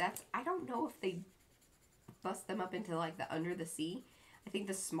larger sets. I don't know if they bust them up into, like, the under the sea. I think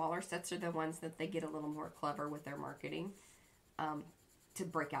the smaller sets are the ones that they get a little more clever with their marketing to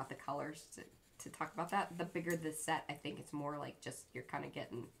break out the colors, to talk about that. The bigger the set, I think it's more like just you're kind of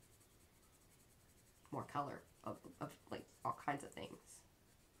getting more color of like, all kinds of things.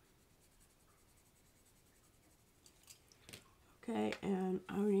 Okay, and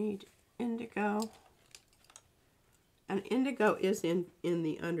I need indigo. And indigo is in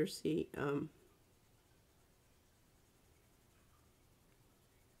the undersea.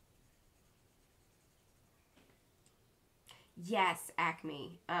 Yes,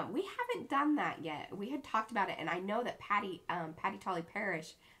 Acme. We haven't done that yet. We had talked about it, and I know that Patty Tolly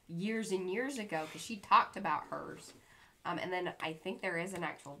Parrish, years and years ago, because she talked about hers. And then I think there is an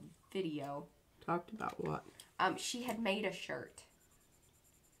actual video. Talked about what? She had made a shirt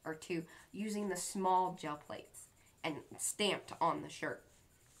or two using the small gel plates and stamped on the shirt.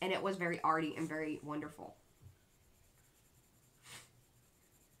 And it was very arty and very wonderful.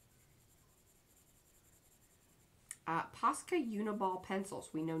 Posca Uniball pencils.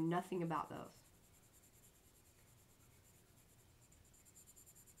 We know nothing about those.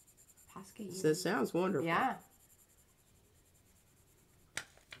 Posca Uniball. This sounds wonderful. Yeah.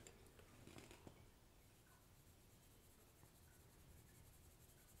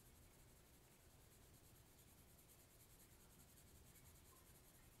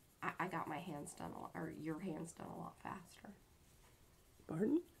 I got my hands done a lot, or your hands done a lot faster.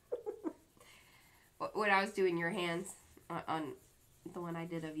 Pardon? When I was doing your hands on the one I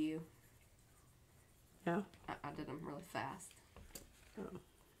did of you. Yeah. I did them really fast. Oh.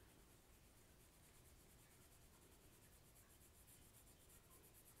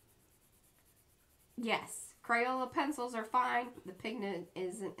 Yes, Crayola pencils are fine. The pigment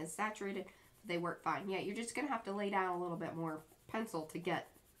isn't as saturated. They work fine. Yeah, you're just going to have to lay down a little bit more pencil to get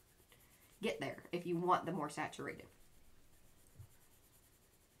there if you want them more saturated.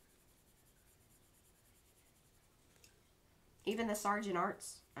 Even the Sargent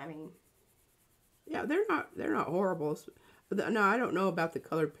Arts, I mean. Yeah, they're not horrible. No, I don't know about the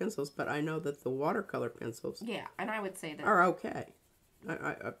colored pencils, but I know that the watercolor pencils. Yeah, and I would say that are okay.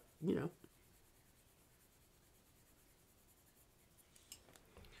 I you know.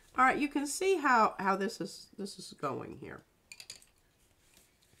 All right, you can see how this is going here.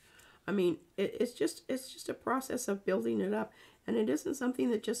 I mean, it's just a process of building it up, and it isn't something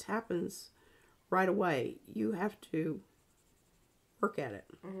that just happens right away. You have to work at it.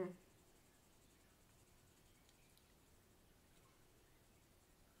 Mm-hmm.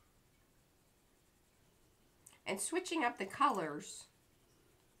 And switching up the colors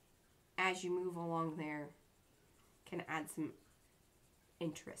as you move along there can add some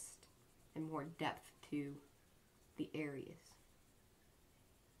interest and more depth to the areas.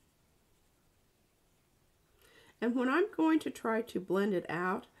 And when I'm going to try to blend it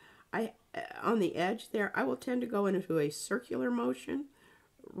out, on the edge there, I will tend to go into a circular motion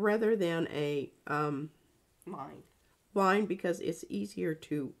rather than a line, because it's easier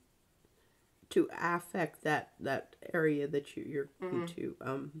to to affect that area that you're going to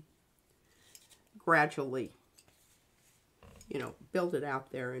gradually, you know, build it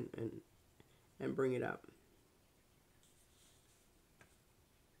out there and bring it up.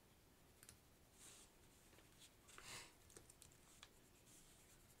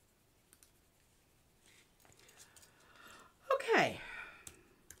 Okay.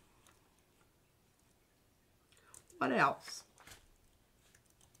 What else?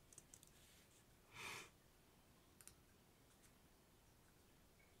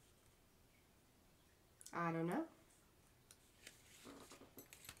 I don't know.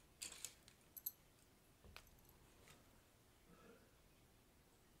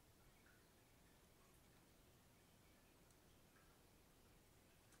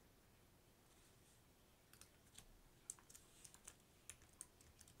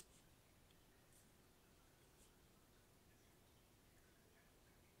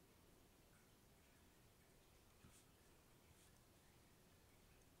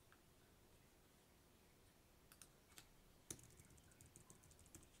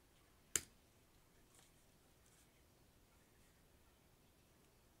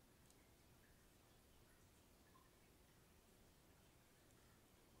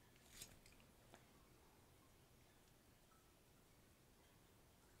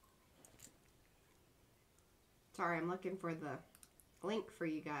 Sorry, I'm looking for the link for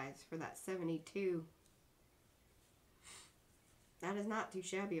you guys for that 72. That is not too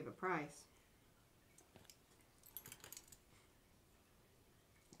shabby of a price.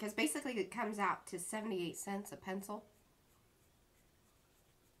 Because basically it comes out to 78 cents a pencil.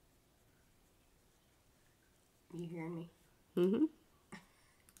 You hearing me? Mm-hmm.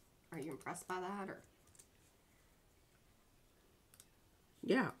 Are you impressed by that, or?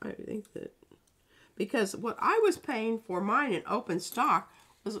 Yeah, I think that. Because what I was paying for mine in open stock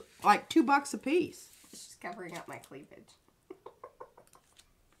was like $2 a piece. It's just covering up my cleavage.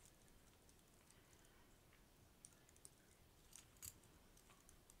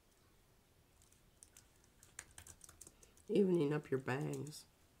 Evening up your bangs.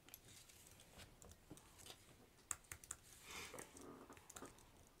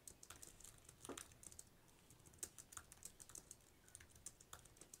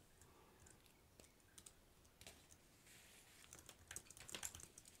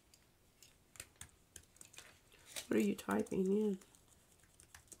 What are you typing in?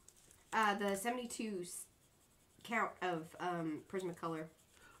 The 72 count of Prismacolor.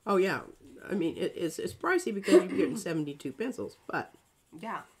 Oh yeah, I mean it's pricey because you're getting 72 pencils, but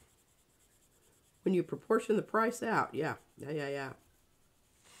Yeah. when you proportion the price out, yeah.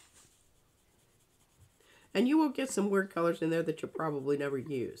 And you will get some weird colors in there that you'll probably never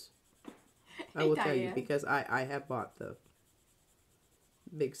use. I will tell you, because I have bought the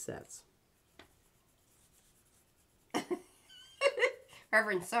big sets.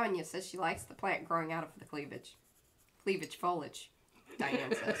 Reverend Sonia says she likes the plant growing out of the cleavage. Cleavage foliage,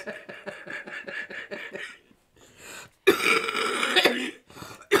 Diane says.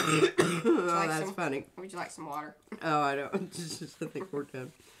 Oh, that's funny. Would you like some water? Oh, I don't. I think we're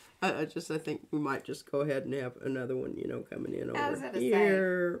done. I think we might just go ahead and have another one, you know, coming in over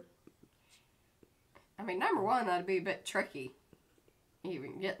here. I mean, number one, that'd be a bit tricky.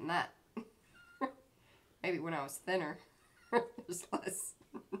 Even getting that. Maybe when I was thinner. There's less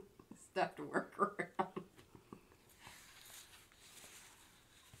stuff to work around.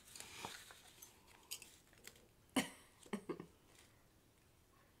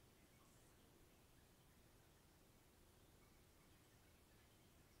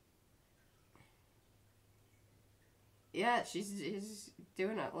 Yeah, she's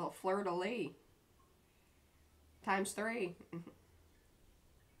doing a little fleur-de-lis. ×3.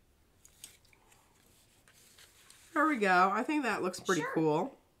 There we go. I think that looks pretty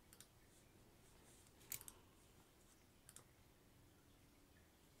cool.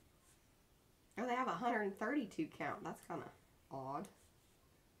 Oh, they have a 132 count. That's kind of odd.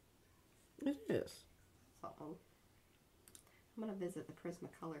 It is. Uh-oh. I'm going to visit the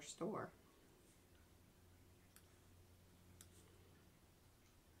Prismacolor store.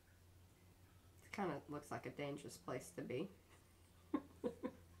 It kind of looks like a dangerous place to be.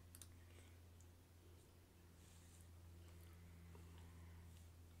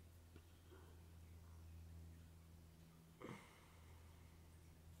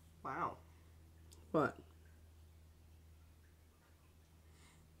 Wow. What?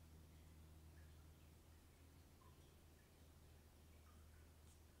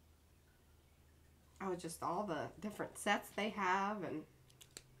 Oh, just all the different sets they have, and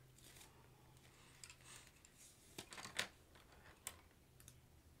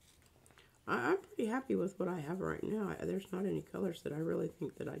I'm pretty happy with what I have right now. There's not any colors that I really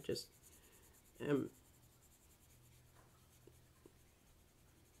think that I just am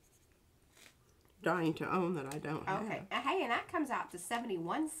dying to own that I don't have. Okay. Hey, and that comes out to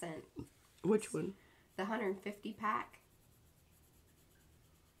 71 cents. Which one? The 150 pack.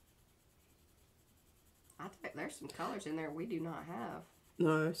 I think there's some colors in there we do not have.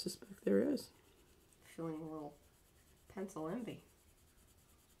 No, I suspect there is. Feeling a little pencil envy.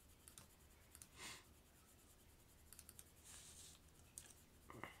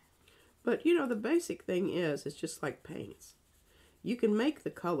 But, you know, the basic thing is, it's just like paints. You can make the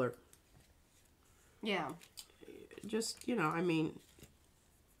color. Yeah. Just, you know, I mean,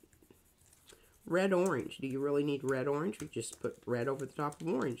 red orange. Do you really need red orange? You just put red over the top of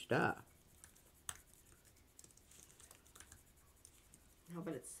orange. Duh. No,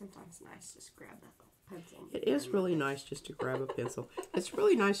 but it's sometimes nice just grab that pencil. It is really nice just to grab a pencil. It's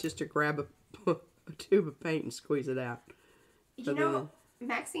really nice just to grab a tube of paint and squeeze it out. You know,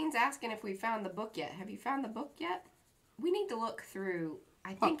 Maxine's asking if we found the book yet. Have you found the book yet? We need to look through.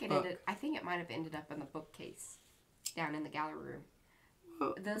 I think I think it might have ended up in the bookcase down in the gallery room.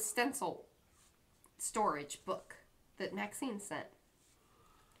 Oh. The stencil storage book that Maxine sent.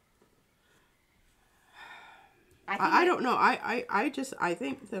 I don't know. I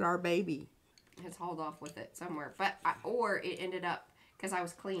think that our baby has hauled off with it somewhere, but or it ended up because I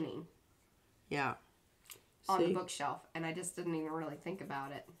was cleaning. Yeah. On the bookshelf, and I just didn't even really think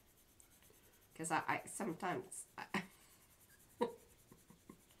about it because I sometimes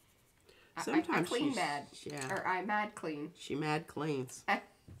I clean mad, or I mad clean. She mad cleans.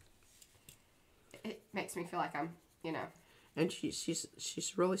 It makes me feel like I'm, you know. And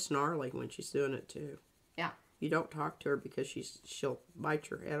she's really snarly when she's doing it too. Yeah. You don't talk to her because she'll bite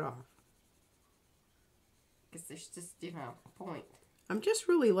your head off. Because there's just, you know, a point. I'm just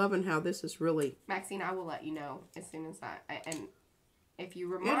really loving how this is really... Maxine, I will let you know as soon as and if you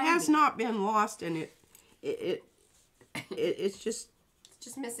remind me... It has not been lost, and it's just... It's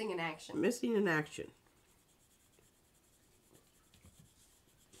just missing in action. Missing in action.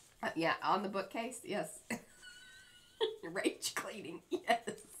 Yeah, on the bookcase, yes. Rage cleaning, yes,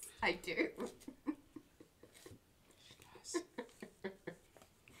 I do.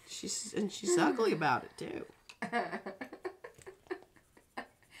 She's ugly about it, too.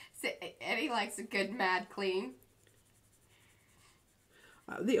 Eddie likes a good mad clean.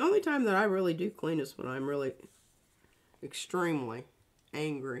 The only time that I really do clean is when I'm really extremely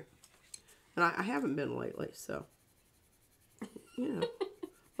angry. And I haven't been lately, so, you know.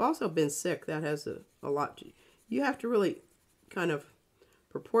 I've also been sick. That has a lot to... You have to really kind of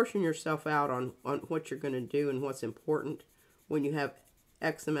proportion yourself out on what you're going to do and what's important when you have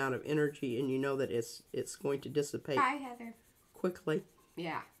X amount of energy and you know that it's going to dissipate. Hi, Heather. Quickly.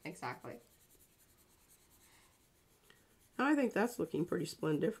 Yeah, exactly. I think that's looking pretty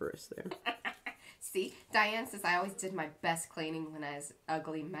splendiferous there. See, Diane says I always did my best cleaning when I was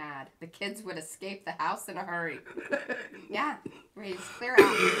ugly mad. The kids would escape the house in a hurry. Yeah, ready to clear out.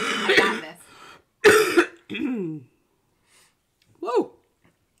 I got this. Whoa!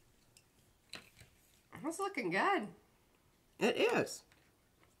 That's looking good. It is.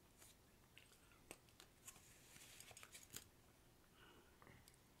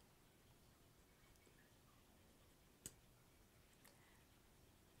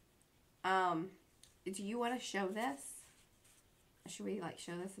 Do you want to show this? Should we like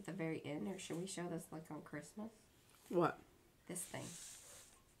show this at the very end, or should we show this like on Christmas? What? This thing.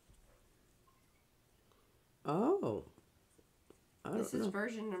 Oh. This is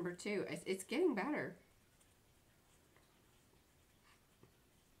version number 2. It's getting better.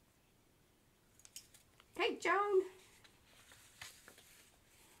 Hey, Joan.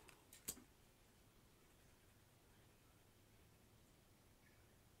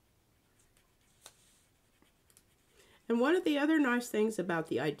 And one of the other nice things about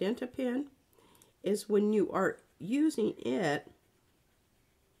the Identa pen is when you are using it.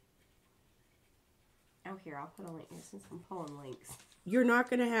 Oh, here, I'll put a link since I'm pulling links. You're not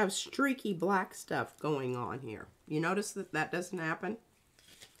going to have streaky black stuff going on here. You notice that that doesn't happen?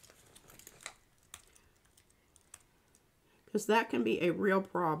 Because that can be a real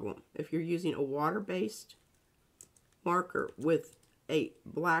problem if you're using a water-based marker with a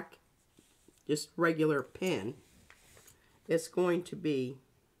black, just regular pen. It's going to be,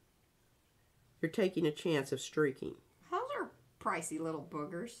 you're taking a chance of streaking. Those are pricey little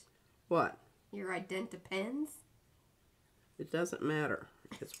boogers. What? Your Identa pens? It doesn't matter.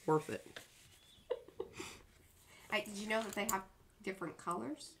 It's worth it. Did you know that they have different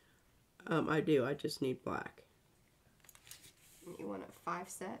colors? I do. I just need black. You want a 5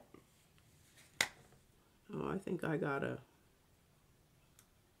 set? Oh, I think I got a...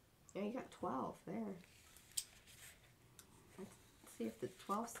 Yeah, you got 12 there. Let's see if the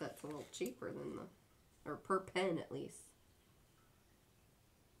 12 set's a little cheaper than the, or per pen at least.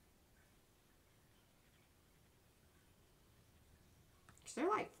 They're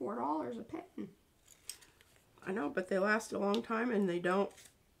like $4 a pen. I know, but they last a long time and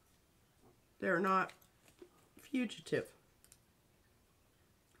they're not fugitive.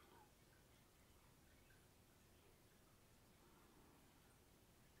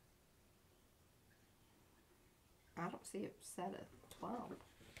 I don't see a set of 12.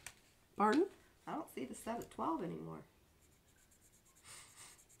 Pardon? I don't see the set of 12 anymore.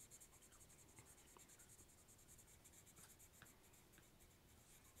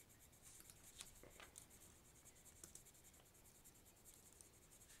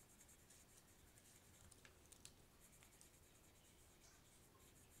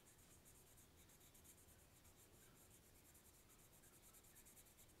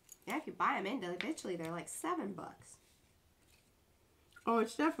 Yeah, if you buy them individually, they're like $7. Oh,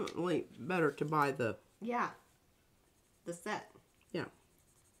 it's definitely better to buy the... Yeah, the set. Yeah.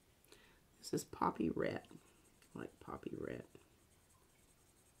 This is poppy red. I like poppy red.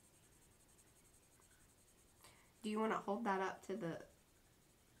 Do you want to hold that up to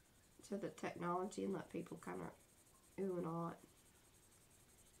the technology and let people kind of ooh and ah?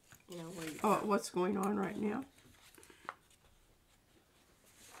 You know where you. Oh, what's going on right now?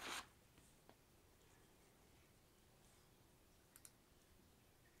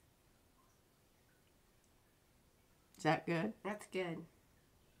 Is that good? That's good.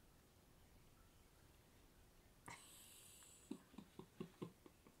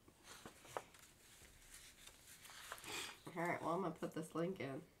 Alright, well, I'm going to put this link in.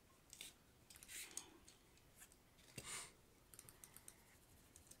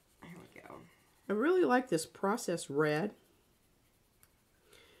 There we go. I really like this processed red.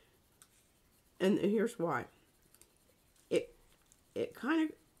 And here's why. It kind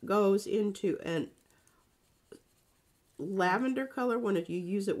of goes into an lavender color when you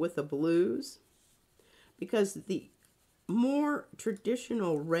use it with the blues, because the more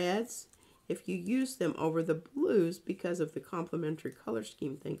traditional reds, if you use them over the blues because of the complementary color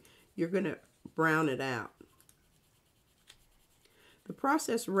scheme thing, you're going to brown it out. The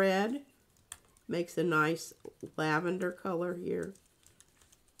processed red makes a nice lavender color here.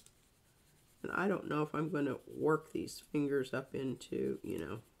 And I don't know if I'm going to work these fingers up into, you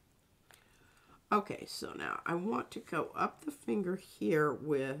know. Okay, so now I want to go up the finger here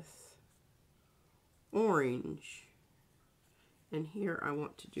with orange. And here I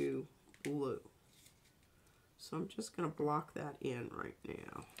want to do blue. So I'm just going to block that in right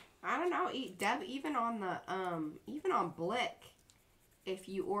now. I don't know, Deb, even on the even on Blick, if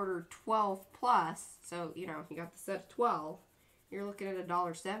you order 12 plus, so you know, if you got the set of 12, you're looking at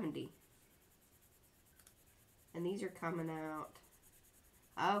 $1.70. And these are coming out.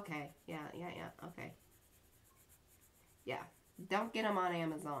 Okay, yeah, okay. Yeah, don't get them on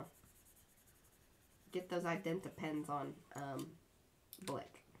Amazon. Get those Identa pens on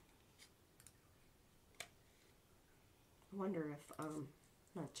Blick. I wonder if I'm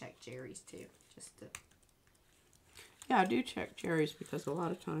gonna check Jerry's too, just to. Yeah, I do check Jerry's because a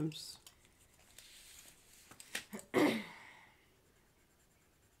lot of times.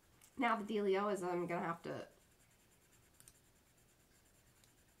 Now the dealio is I'm gonna have to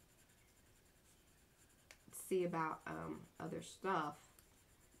see about other stuff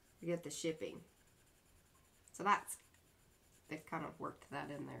to get the shipping. So they've kind of worked that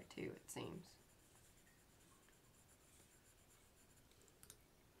in there too, it seems.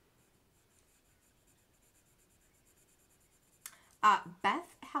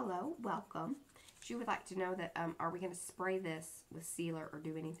 Beth, hello, welcome. She would like to know that, are we going to spray this with sealer or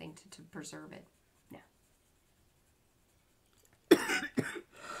do anything to preserve it? No.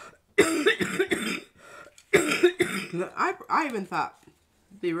 I even thought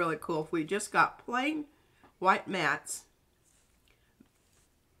it'd be really cool if we just got plain white mats,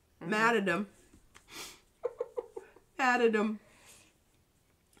 matted them, added them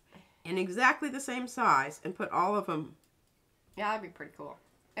in exactly the same size, and put all of them. Yeah, that'd be pretty cool.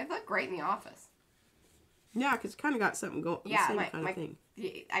 It'd look great in the office. Yeah, because it's kind of got something going. Yeah, the same kind of thing.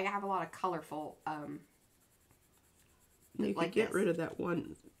 I have a lot of colorful. You like could get this. rid of that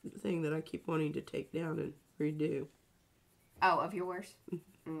one thing that I keep wanting to take down and redo. Oh, of yours?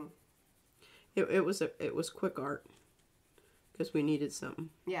 Mm. It was quick art because we needed something.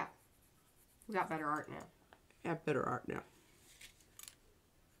 Yeah, we got better art now. I have better art now.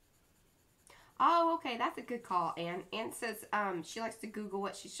 Oh, okay, that's a good call. Ann says she likes to Google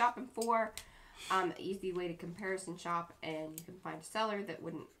what she's shopping for. Easy way to comparison shop, and you can find a seller that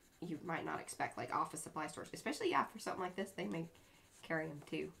you might not expect, like office supply stores, especially for something like this. They may carry them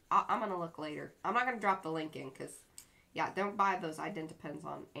too. I'm gonna look later. I'm not gonna drop the link in because, don't buy those Identipens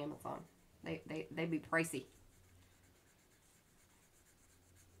on Amazon. They be pricey,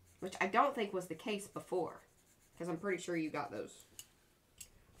 which I don't think was the case before, because I'm pretty sure you got those,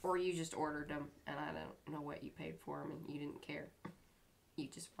 or you just ordered them and I don't know what you paid for them and you didn't care. You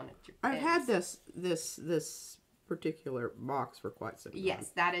just wanted your pens. I've had this particular box for quite some time. Yes,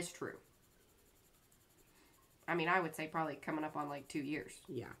 that is true. I mean, I would say probably coming up on like 2 years.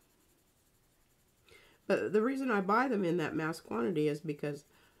 Yeah. But the reason I buy them in that mass quantity is because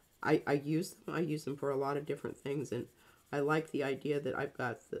I use them. I use them for a lot of different things, and I like the idea that I've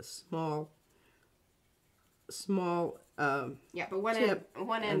got this small but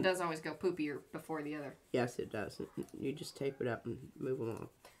one end does always go poopier before the other. Yes, it does. You just tape it up and move along.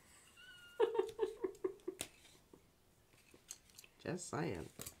 Just saying.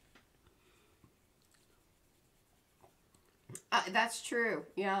 That's true.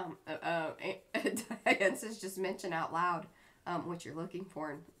 Yeah. Diane says just mention out loud what you're looking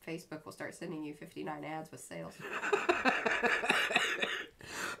for, and Facebook will start sending you 59 ads with sales.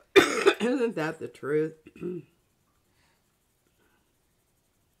 Isn't that the truth?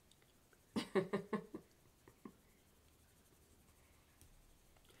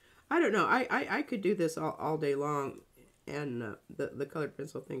 I don't know. I could do this all day long, and the colored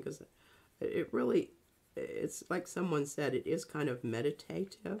pencil thing, because it really, it's like someone said, it is kind of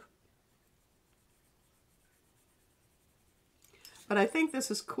meditative. But I think this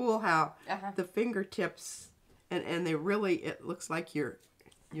is cool how the fingertips, and they really, it looks like you're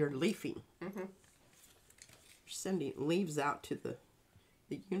leafing. Mm-hmm. You're sending leaves out to the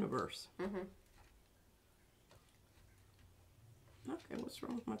universe. Mm-hmm. Okay, what's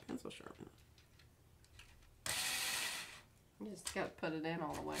wrong with my pencil sharpener? You just got to put it in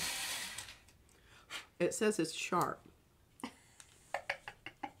all the way. It says it's sharp.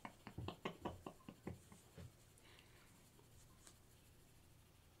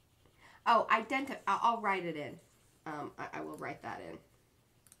 Oh, I'll write it in. I will write that in.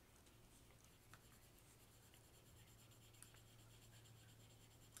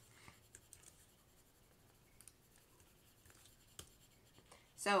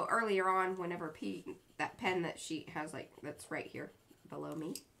 So earlier on, whenever that pen that she has, like, that's right here below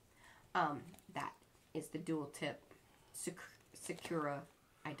me, that is the dual tip Sakura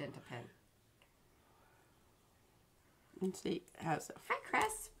Identipen. And see, it has Hi,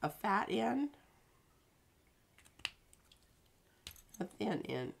 Chris. A fat end, a thin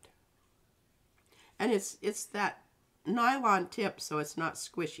end, and it's that nylon tip, so it's not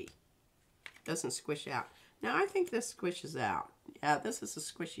squishy. Doesn't squish out. Now I think this squishes out. Yeah, this is a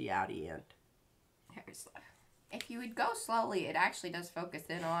squishy outy end. If you would go slowly, it actually does focus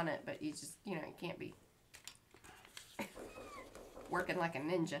in on it, but you just, you can't be working like a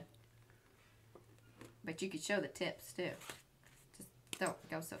ninja. But you could show the tips too. Just don't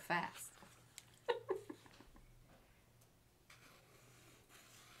go so fast.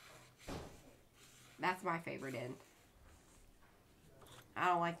 That's my favorite end. I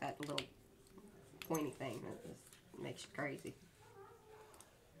don't like that little pointy thing. That just makes you crazy.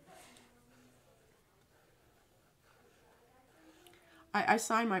 I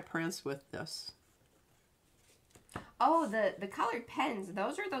sign my prints with this. Oh, the colored pens.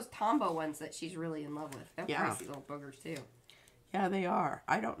 Those are those Tombow ones that she's really in love with. They're pricey little boogers too. Yeah, they are.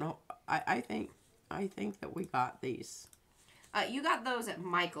 I don't know. I think that we got these. You got those at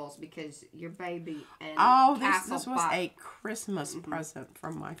Michael's because your baby and this was a Christmas present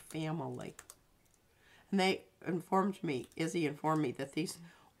from my family. And they informed me, Izzy informed me, that these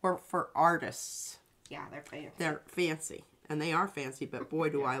were for artists. Yeah, they're fancy. They're fancy. And they are fancy, but boy,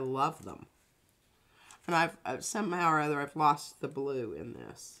 do I love them. And I've somehow or other, I've lost the blue in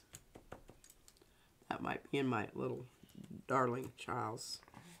this. That might be in my little darling child's.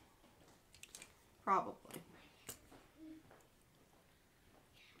 Probably.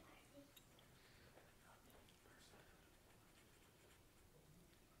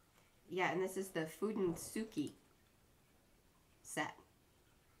 Yeah, and this is the Fudinsuki set.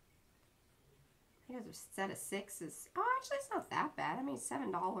 I think it's a set of 6 is... Oh, actually, it's not that bad. I mean,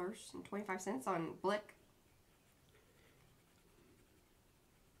 $7.25 on Blick.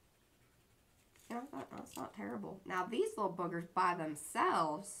 You know, that's not terrible. Now, these little boogers by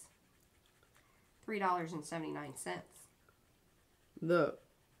themselves, $3.79. The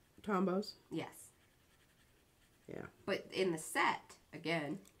Tombows? Yes. Yeah. But in the set,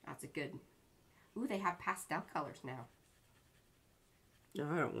 again, that's a good... Ooh, they have pastel colors now. No,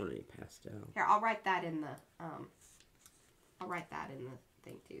 I don't want any pastel. Here, I'll write that in the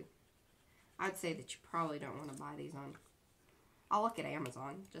thing too. I'd say that you probably don't want to buy these on. I'll look at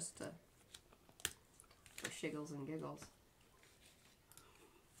Amazon just to for shiggles and giggles.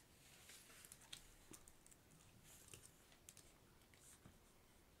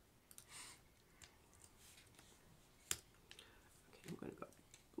 Okay, I'm going to go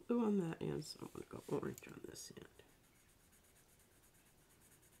blue on that end, so I'm going to go orange on this end.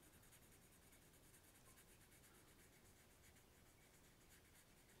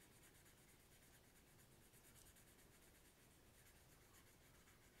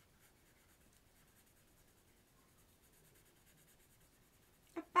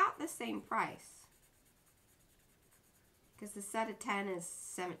 About the same price. Because the set of 10 is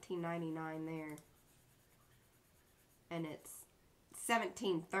 $17.99 there. And it's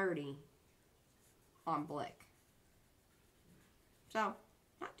 $17.30 on Blick. So,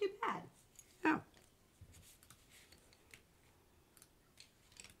 not too bad. Yeah.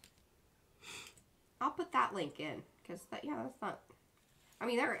 I'll put that link in. Because, yeah, that's not... I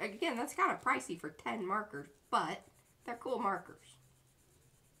mean, they're, again, that's kind of pricey for 10 markers. But, they're cool markers.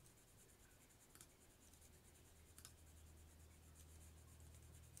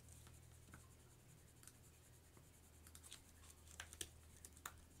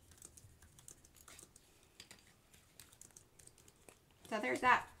 So there's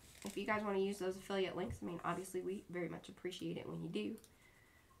that. If you guys want to use those affiliate links, I mean, obviously we very much appreciate it when you do.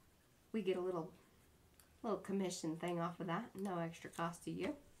 We get a little commission thing off of that. No extra cost to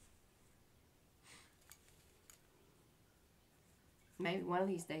you. Maybe one of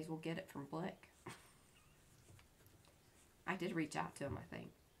these days we'll get it from Blick. I did reach out to him, I think.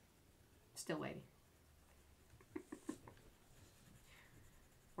 Still waiting.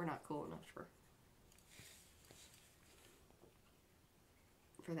 We're not cool enough for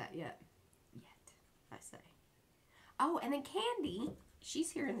that yet, I say. Oh, and then Candy,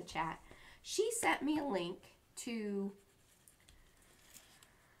 she's here in the chat. She sent me a link to,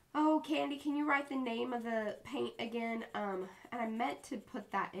 oh, Candy, can you write the name of the paint again? And I meant to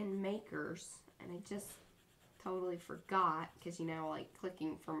put that in Makers, and I just totally forgot, because, you know, like,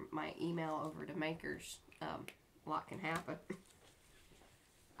 clicking from my email over to Makers, a lot can happen.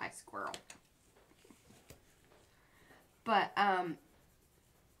 I squirrel. But,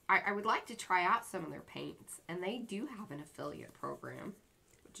 I would like to try out some of their paints, and they do have an affiliate program.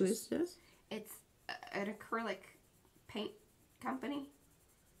 What is this? It's an acrylic paint company.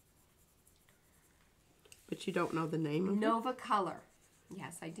 But you don't know the name of Nova Color.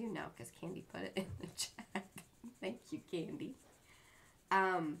 Yes, I do know, because Candy put it in the chat. Thank you, Candy.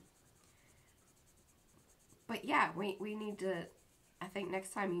 But yeah, we need to, I think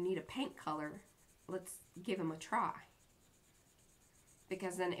next time you need a paint color, let's give them a try.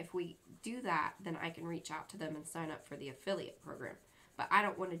 Because then if we do that, then I can reach out to them and sign up for the affiliate program. But I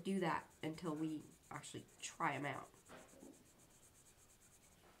don't want to do that until we actually try them out.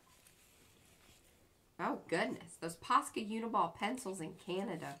 Oh, goodness. Those Posca Uniball pencils in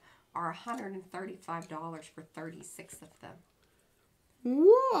Canada are $135 for 36 of them.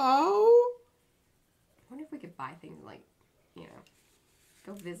 Whoa! I wonder if we could buy things like, you know,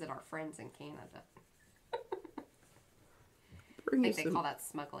 go visit our friends in Canada. I think they call that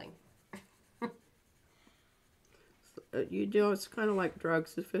smuggling. You know, it's kind of like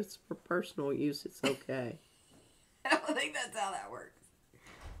drugs. If it's for personal use, it's okay. I don't think that's how that works.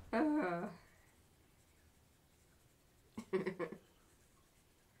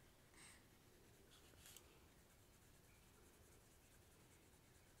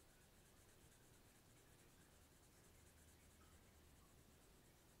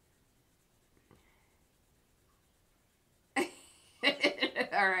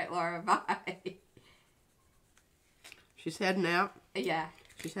 All right, Laura, bye. She's heading out. Yeah.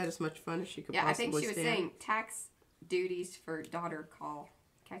 She's had as much fun as she could possibly possibly I think she was stand. saying tax duties for daughter call.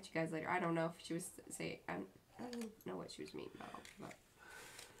 Catch you guys later. I don't know if she was saying, I don't know what she was meaning about. But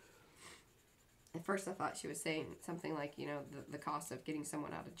at first I thought she was saying something like, you know, the cost of getting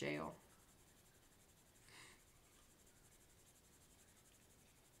someone out of jail.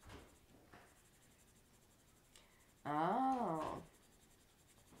 Oh.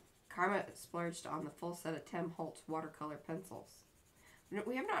 Karma splurged on the full set of Tim Holtz watercolor pencils.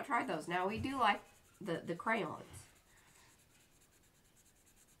 We have not tried those. Now, we do like the crayons.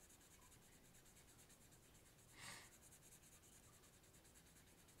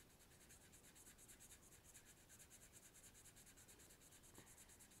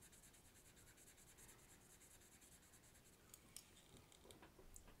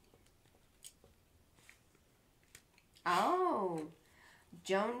 Oh.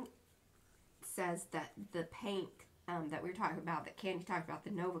 Joan says that the paint that we were talking about, that Candy talked about,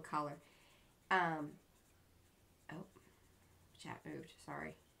 the Nova color. Oh, chat moved.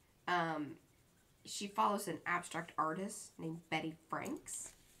 Sorry. She follows an abstract artist named Betty Franks,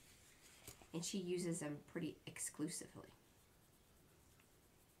 and she uses them pretty exclusively.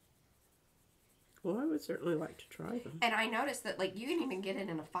 Well, I would certainly like to try them. And I noticed that, like, you can even get it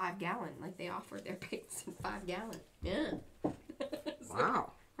in a 5-gallon. Like, they offer their paints in 5-gallon. Yeah. So,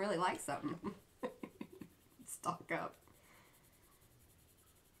 wow. Really like something. Stock up.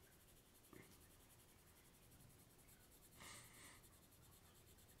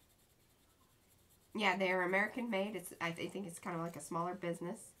 Yeah, they're American made. I think it's kind of like a smaller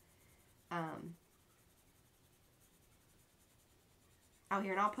business. Oh,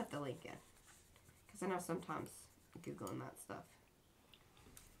 here, and I'll put the link in. Because I know sometimes Googling that stuff.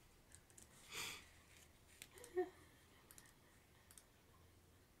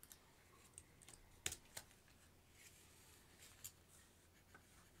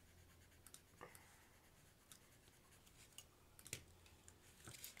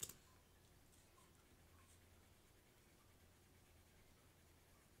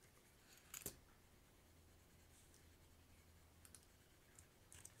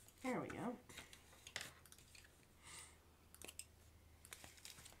 There we go.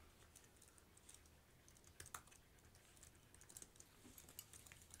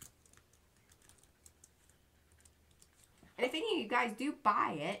 And if any of you guys do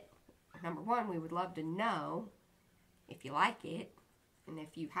buy it, number one, we would love to know if you like it. And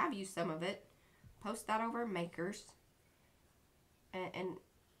if you have used some of it, post that over Makers. And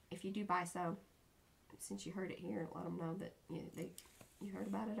if you do buy some, since you heard it here, let them know that you heard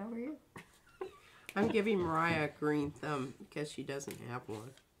about it over here. I'm giving Mariah a green thumb because she doesn't have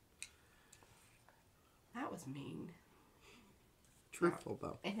one. That was mean. Truthful,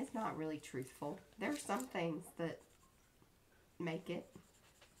 though. And it's not really truthful. There are some things that make it.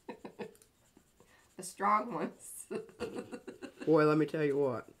 The strong ones. Boy, let me tell you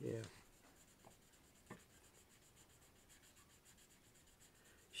what. Yeah.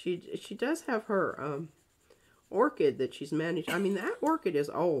 She does have her orchid that she's managed. I mean, that orchid is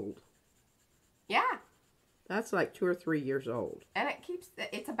old. Yeah. That's like 2 or 3 years old. And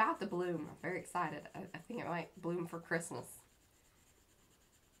it's about to bloom. I'm very excited. I think it might bloom for Christmas.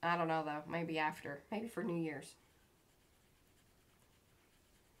 I don't know, though. Maybe after. Maybe for New Year's.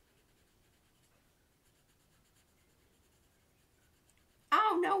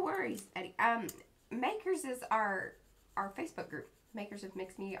 Oh, no worries, Eddie. Makers is our Facebook group. Makers of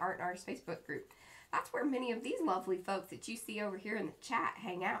Mixed Media Art and Arts Facebook group. That's where many of these lovely folks that you see over here in the chat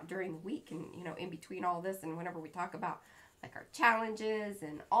hang out during the week, and in between all this and whenever we talk about like our challenges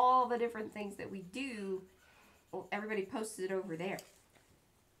and all the different things that we do, well, everybody posts it over there.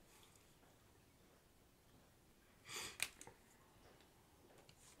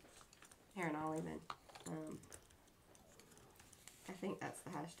 Here, and I'll even I think that's the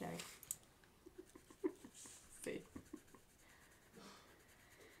hashtag. See.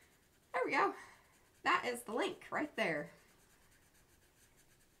 There we go. That is the link right there.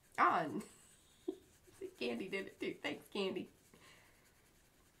 On. Candy did it too. Thanks, Candy.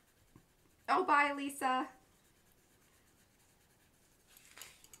 Oh, bye, Lisa.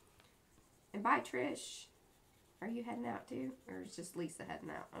 And bye, Trish. Are you heading out too? Or is just Lisa heading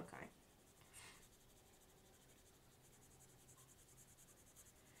out? Okay.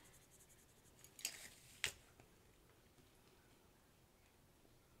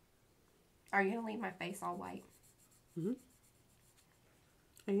 Are you going to leave my face all white? Mm-hmm.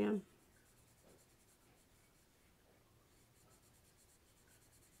 I am.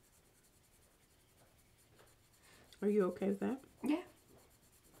 Are you okay with that? Yeah.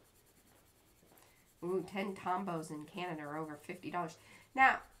 Ooh, 10 Tombos in Canada are over $50.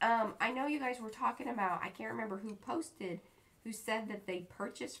 Now, I know you guys were talking about, I can't remember who posted, who said that they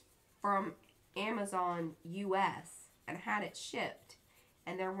purchased from Amazon US and had it shipped.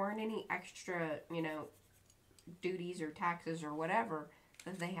 And there weren't any extra, duties or taxes or whatever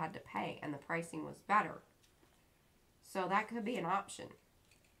that they had to pay. And the pricing was better. So that could be an option.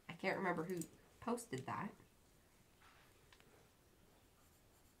 I can't remember who posted that.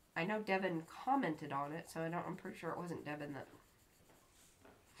 I know Devin commented on it, so I'm pretty sure it wasn't Devin that...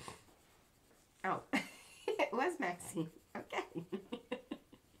 Oh, it was Maxine. Okay.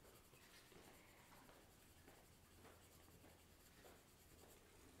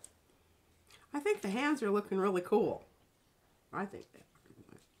 I think the hands are looking really cool. I think that.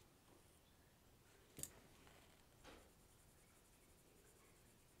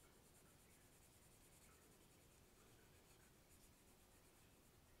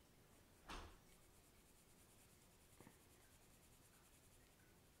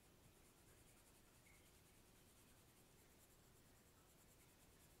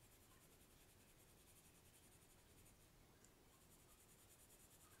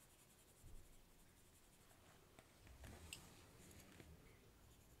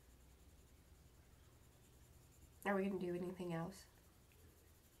 Are we going to do anything else?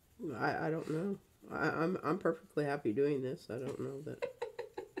 I don't know. I'm perfectly happy doing this. I don't know that.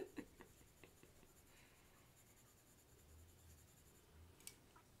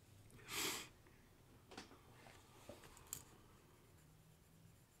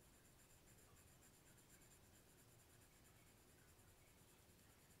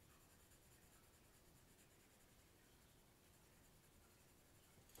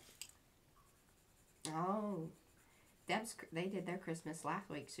 Oh, they did their Christmas last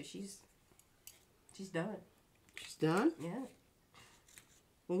week, so she's done. She's done? Yeah.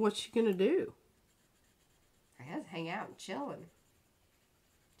 Well, what's she gonna do? I guess hang out and chill, and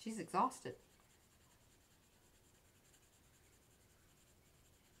she's exhausted.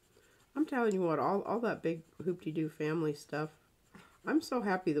 I'm telling you what, all that big hoop-de-doo family stuff, I'm so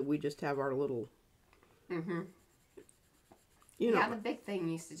happy that we just have our little, Mm-hmm. you know. Yeah, the big thing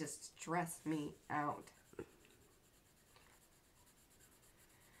used to just stress me out.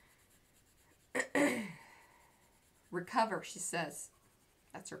 Recover, she says.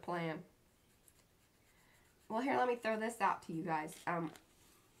 That's her plan. Well, here, let me throw this out to you guys.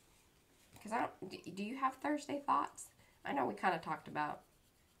 Because do you have Thursday thoughts? I know we kind of talked about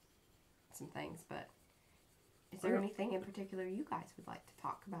some things, but is there anything in particular you guys would like to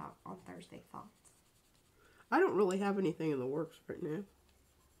talk about on Thursday thoughts? I don't really have anything in the works right now.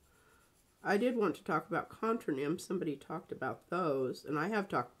 I did want to talk about contronyms. Somebody talked about those, and I have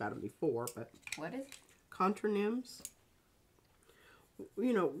talked about them before, but... What is? Contronyms.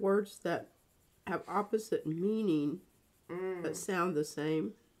 You know, words that have opposite meaning, but sound the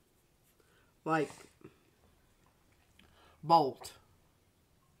same. Like, bolt.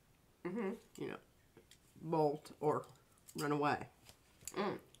 Mm-hmm. You know, bolt or run away.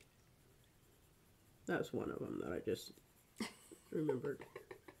 Mm. That's one of them that I just remembered.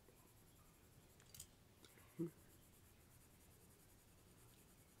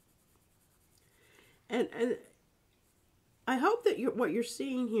 And I hope that what you're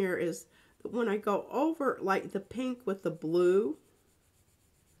seeing here is that when I go over like the pink with the blue,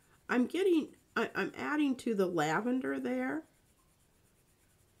 I'm adding to the lavender there,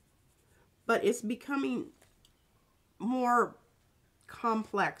 but it's becoming more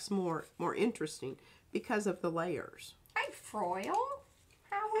complex, more interesting because of the layers. Hi, Froyle.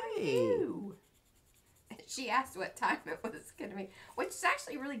 How are you? She asked what time it was going to be, which is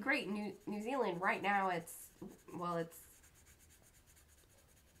actually really great. New Zealand right now, it's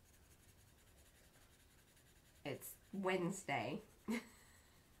Wednesday.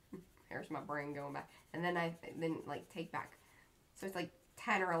 There's my brain going back, and then I like take back, so it's like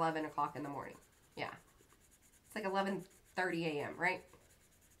 10 or 11 o'clock in the morning. Yeah, it's like 11:30 a.m. right?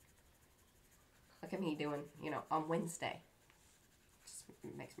 Look at me doing, on Wednesday. Just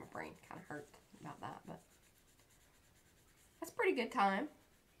makes my brain kind of hurt about that, but that's a pretty good time.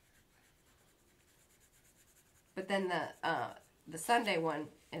 But then the Sunday one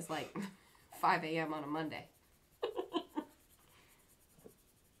is like 5 a.m. on a Monday.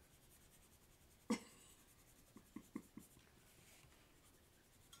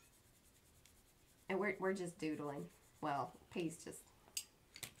 And we're just doodling. Well, P's just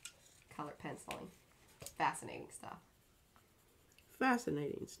color penciling. Fascinating stuff.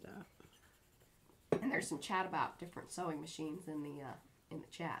 Fascinating stuff. And there's some chat about different sewing machines in the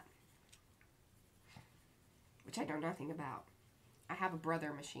chat, which I know nothing about. I have a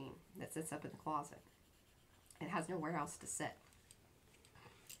brother machine that sits up in the closet. It has nowhere else to sit.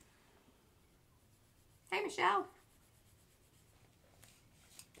 Hey, Michelle.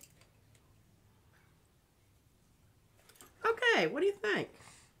 Okay, what do you think?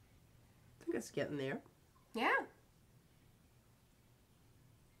 I think it's getting there. Yeah.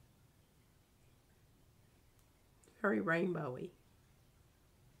 Very rainbowy.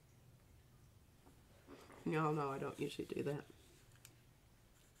 No, I don't usually do that.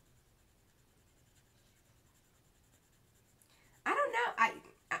 I don't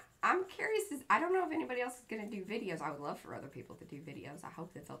know. I'm curious. I don't know if anybody else is going to do videos. I would love for other people to do videos. I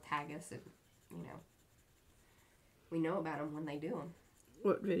hope that they'll tag us and, we know about them when they do them.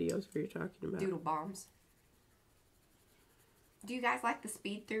 What videos are you talking about? Doodle bombs. Do you guys like the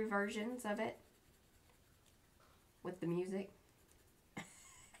speed through versions of it? With the music?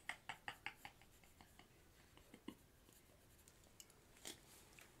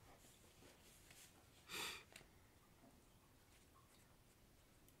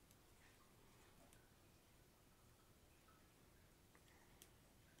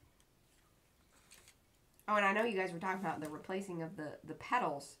 Oh, and I know you guys were talking about the replacing of the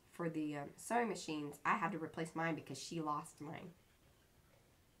pedals for the sewing machines. I had to replace mine because she lost mine.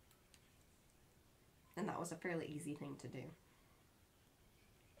 And that was a fairly easy thing to do.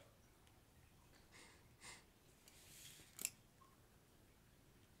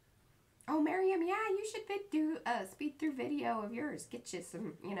 Oh, Miriam, yeah, you should do a speed through video of yours. Get you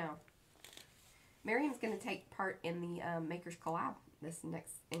some, you know. Miriam's going to take part in the Makers Collab this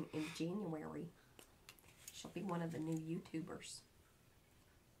next, in January. She'll be one of the new YouTubers.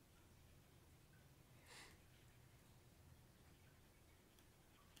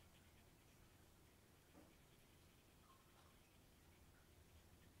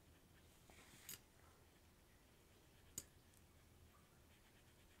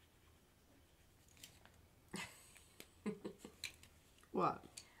 What?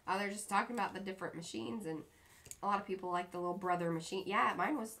 Oh, they're just talking about the different machines, and a lot of people like the little brother machine. Yeah,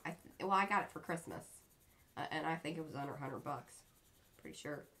 mine was, well, I got it for Christmas, and I think it was under $100. Pretty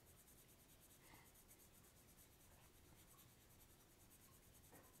sure.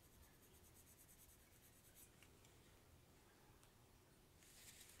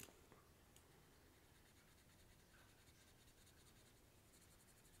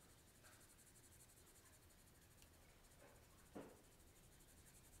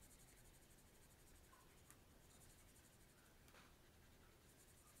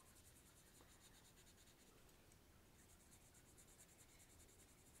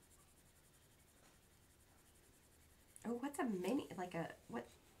 Oh, what's a mini, like a, what,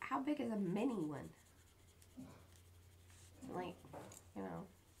 how big is a mini one? Like, you know,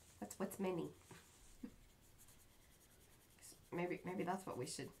 what's mini? Maybe that's what we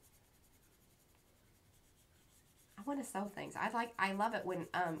should. I want to sew things. I love it when,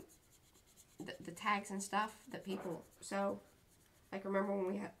 the tags and stuff that people sew. Like, remember when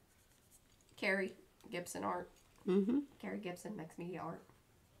we had Carrie Gibson Art? Mm-hmm. Carrie Gibson, Mixed Media Art.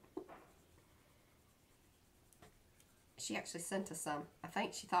 She actually sent us some. I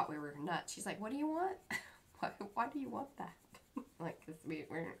think she thought we were nuts. She's like, what do you want? Why do you want that? Like, because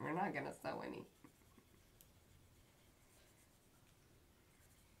we're not going to sew any.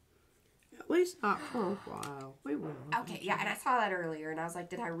 At least not for a while. We will. Okay, yeah, and I saw that earlier, and I was like,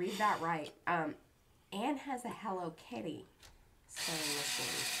 did I read that right? Anne has a Hello Kitty sewing machine.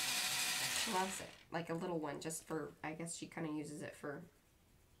 She loves it. Like a little one, just for, I guess she kind of uses it for...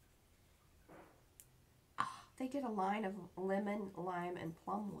 They did a line of lemon, lime, and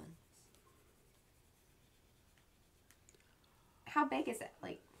plum ones. How big is it?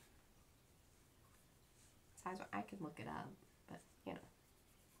 Like, size? I could look it up, but you know,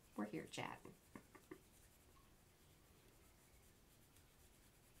 we're here chatting.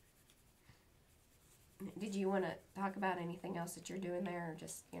 Did you want to talk about anything else that you're doing there, or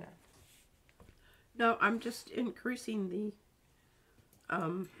just, you know? No, I'm just increasing the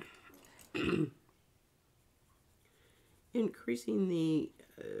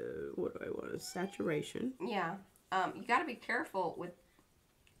what do I want? Saturation. Yeah. You got to be careful with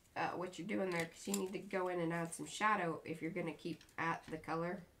what you're doing there, because you need to go in and add some shadow if you're going to keep at the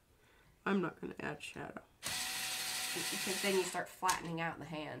color. I'm not going to add shadow. Because then you start flattening out the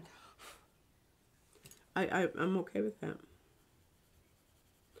hand. I'm okay with that.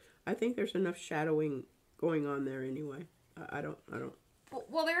 I think there's enough shadowing going on there anyway. I don't.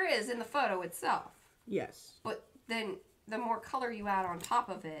 Well, there is in the photo itself. Yes. But then the more color you add on top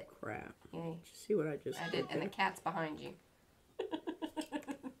of it. Crap. Yeah. Did you see what I just did? And the cat's behind you.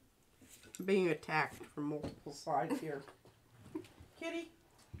 Being attacked from multiple sides here. Kitty.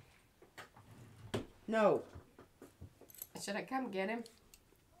 No. Should I come get him?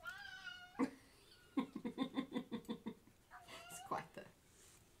 It's quite the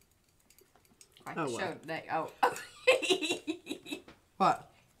show today. Oh.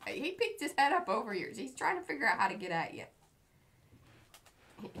 What? He picked his head up over yours. He's trying to figure out how to get at you.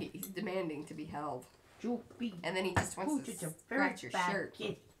 He's demanding to be held. And then he just wants to scratch your shirt.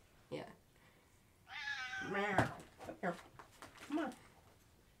 Kid. Yeah. Come here. Come on.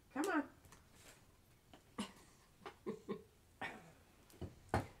 Come on.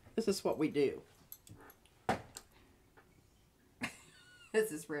 This is what we do.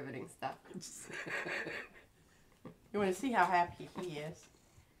 This is riveting stuff. You want to see how happy he is?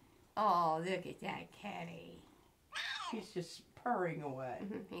 Oh, look at that kitty. He's just purring away.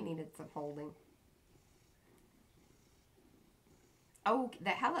 He needed some holding. Oh,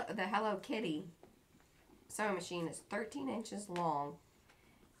 the Hello Kitty sewing machine is 13 inches long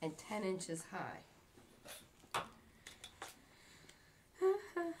and 10 inches high.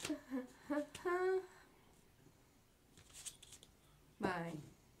 Bye.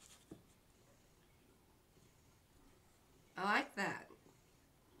 I like that.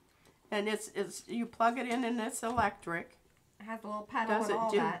 And it's you plug it in and it's electric. It has a little pedal Does and it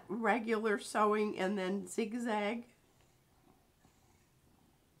all do that. regular sewing and then zigzag?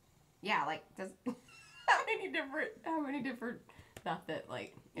 Yeah, like does how many different not that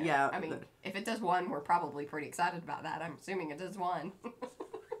like you know, Yeah. I mean if it does one we're probably pretty excited about that. I'm assuming it does one.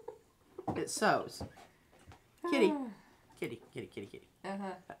 It sews. Kitty. Kitty, kitty, kitty, kitty.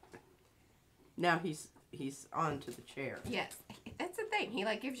 Uh-huh. Now he's onto the chair. Yes. That's the thing. He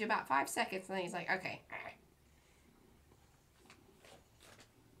like gives you about 5 seconds and then he's like, okay, all right.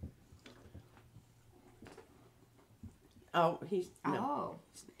 Oh, he's Oh.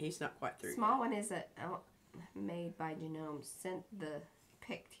 he's not quite through. Small one is made by Genome. Sent the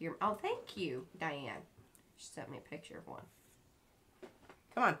pic to your. Oh, thank you, Diane. She sent me a picture of one.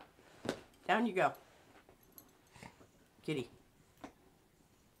 Come on. Down you go. Kitty.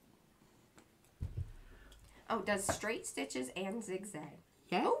 Oh, does straight stitches and zigzag.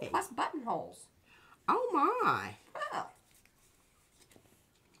 Yay. Oh, plus buttonholes. Oh my. Oh.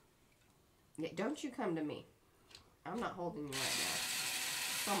 Yeah, don't you come to me. I'm not holding you right now.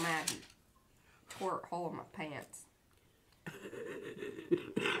 So mad you tore a hole in my pants. I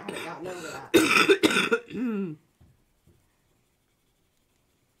haven't gotten over that.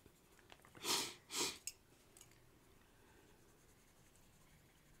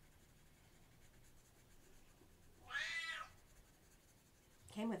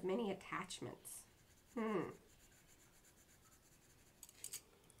 Came with many attachments.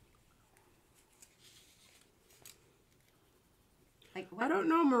 Like what? I don't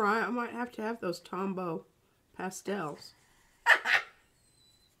know, Mariah. I might have to have those Tombow pastels.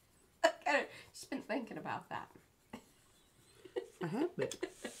 I've just been thinking about that. I have been.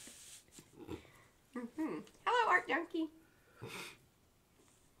 Hello, Art Junkie.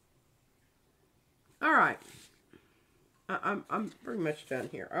 All right. I'm pretty much done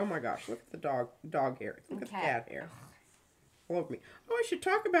here. Oh my gosh, look at the dog hair. Look at the cat hair. All over me. Oh, I should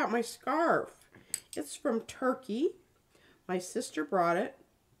talk about my scarf. It's from Turkey. My sister brought it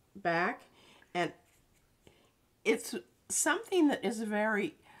back, and it's something that is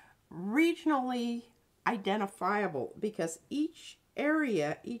very regionally identifiable because each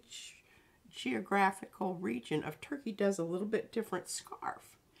area, each geographical region of Turkey does a little bit different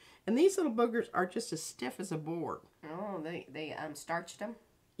scarf. And these little boogers are just as stiff as a board. Oh, they starched them.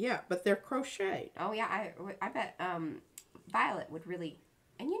 Yeah, but they're crocheted. Oh yeah, I bet Violet would really.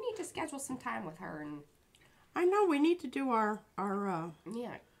 And you need to schedule some time with her and. I know we need to do our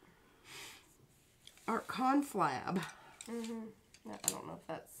Yeah. our conflab. No, I don't know if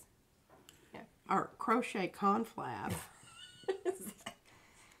that's. Yeah. Our crochet conflab.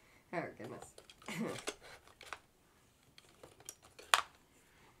 Oh goodness.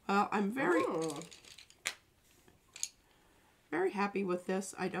 Well, I'm very happy with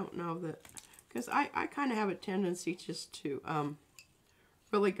this. I don't know that, because I kind of have a tendency just to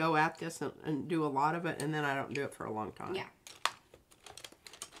really go at this and do a lot of it, and then I don't do it for a long time. Yeah.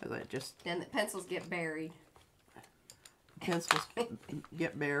 Because I just... Then the pencils get buried. Pencils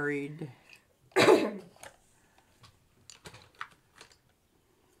get buried.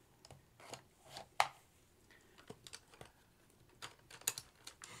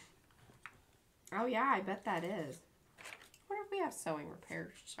 Oh yeah, I bet that is. I wonder if we have sewing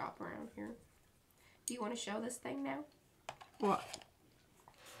repair shop around here. Do you want to show this thing now? What?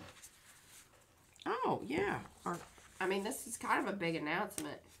 Oh, yeah. I mean, this is kind of a big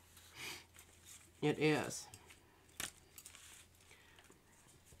announcement. It is.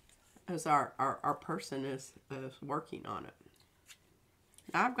 As our person is working on it.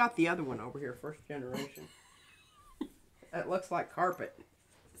 Now, I've got the other one over here, first generation. It looks like carpet.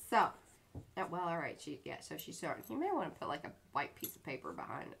 So, well, all right. So she's starting. You may want to put like a white piece of paper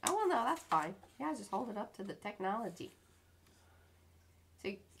behind it. Oh, well, no, that's fine. Yeah, just hold it up to the technology.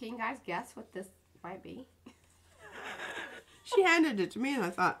 So, can you guys guess what this might be? She handed it to me, and I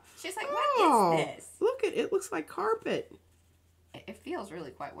thought, She's like, what is this? Look at it. Looks like carpet. It feels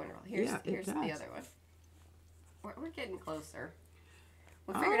really quite wonderful. Here's the other one. We're getting closer.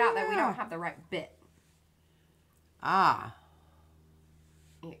 We figured out that we don't have the right bit. Ah.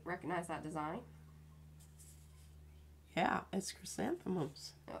 You recognize that design? Yeah, it's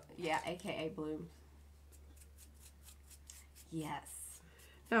chrysanthemums. Oh, yeah, aka blooms. Yes.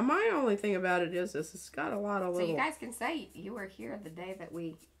 Now, my only thing about it is it's got a lot of little... So you guys can say you were here the day that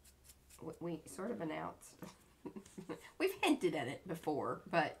we sort of announced. We've hinted at it before,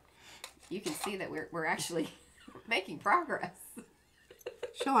 but you can see that we're actually making progress.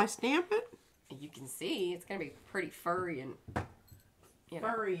 Shall I stamp it? You can see it's going to be pretty furry and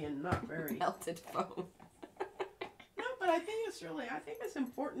furry and not very melted foam. No, but I think it's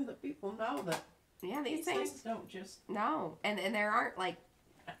important that people know that Yeah, These things don't just... No, and there aren't like,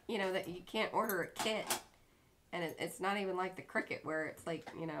 you know, that you can't order a kit, and it's not even like the Cricut where it's like,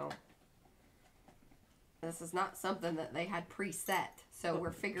 you know, this is not something that they had preset, so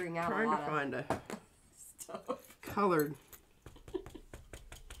we're figuring out a lot of trying to find a stuff. colored.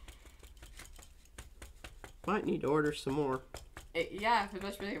 Might need to order some more. Yeah,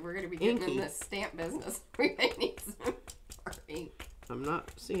 especially if we're going to be getting in this stamp business. We may need some more ink. I'm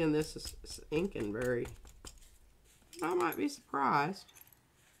not seeing this as inking very... I might be surprised.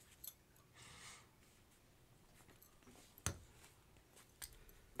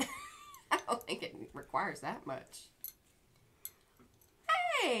 I don't think it requires that much.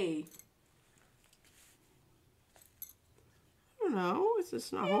 Hey! I don't know. It's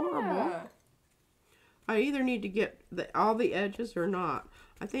just not horrible. I either need to get all the edges or not.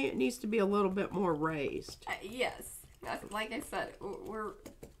 I think it needs to be a little bit more raised. Yes. Like I said,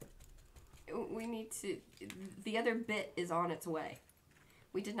 we need to... The other bit is on its way.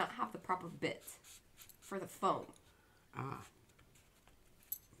 We did not have the proper bit for the foam. Ah.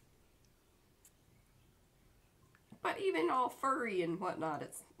 But even all furry and whatnot,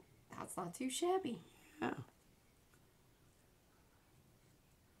 that's not too shabby. Yeah.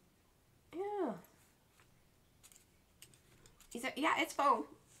 Yeah. Yeah, it's foam.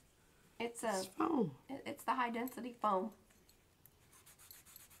 It's foam. It's the high density foam.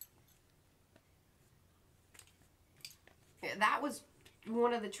 That was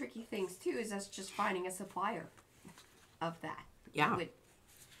one of the tricky things too, is us just finding a supplier of that. Yeah.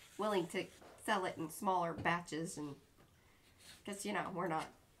 Willing to sell it in smaller batches, and because you know we're not.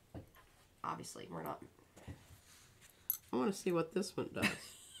 Obviously, we're not. I want to see what this one does.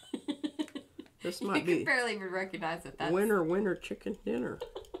 This might you be... can barely even recognize it. That's... Winter chicken dinner.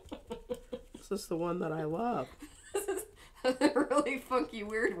 This is the one that I love. This is a really funky,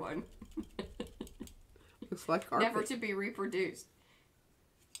 weird one. Looks like carpet. Never to be reproduced.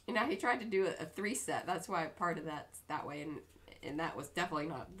 You know, he tried to do a 3-set. That's why part of that's that way, and that was definitely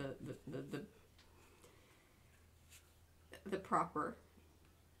not the proper.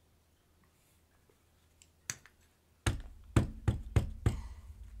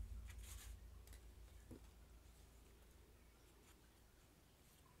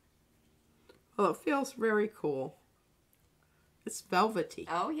 Well, it feels very cool. It's velvety.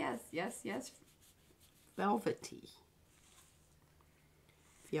 Oh, yes, yes, yes. Velvety.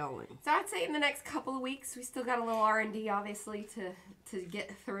 Feeling. So I'd say in the next couple of weeks, we still got a little R&D, obviously, to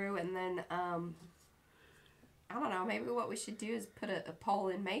get through. And then, I don't know, maybe what we should do is put a poll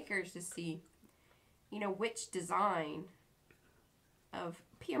in Makers to see, you know, which design of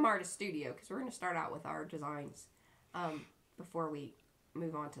PM Artist Studio, because we're going to start out with our designs before we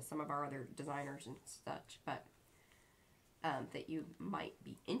move on to some of our other designers and such, but that you might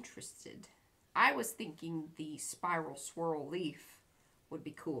be interested. I was thinking the spiral swirl leaf would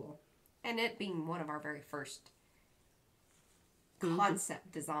be cool, and it being one of our very first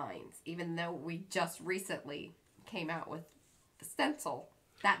concept designs, even though we just recently came out with the stencil.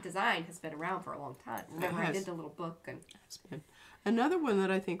 That design has been around for a long time. Remember, I did the little book. And it's been. Another one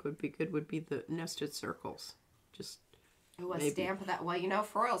that I think would be good would be the nested circles. Just ooh, a stamp of that. Well, you know,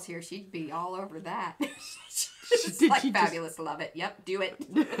 Froyle's here. She'd be all over that. She's Did like, she fabulous. Love it. Yep, do it.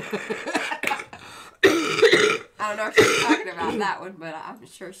 I don't know if she's talking about that one, but I'm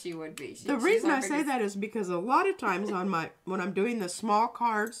sure she would be. The reason I say that is because a lot of times on when I'm doing the small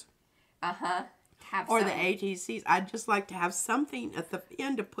cards, or the ATCs, I'd just like to have something at the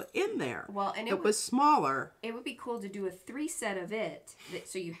end to put in there. Well, and it was smaller. It would be cool to do a 3-set of it,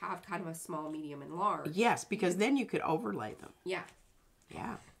 so you have kind of a small, medium, and large. Yes, because then you could overlay them. Yeah.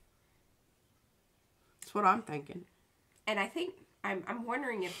 Yeah. That's what I'm thinking. And I think I'm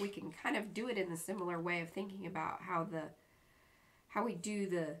wondering if we can kind of do it in the similar way of thinking about how we do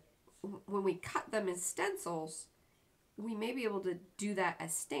when we cut them as stencils, we may be able to do that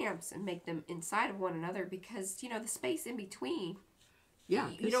as stamps and make them inside of one another, because, you know, the space in between, yeah,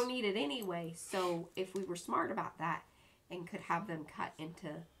 you don't need it anyway. So if we were smart about that and could have them cut into,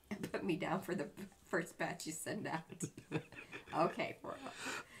 put me down for the first batch you send out. Okay.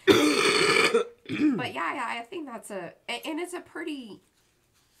 But yeah, I think that's and it's a pretty,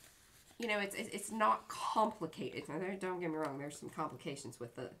 you know, it's not complicated. Don't get me wrong, there's some complications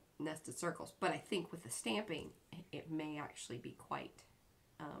with the nested circles, but I think with the stamping, it may actually be quite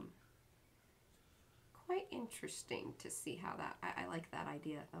interesting to see how that, I like that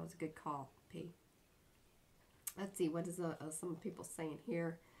idea. That was a good call, P. Let's see, what is some people saying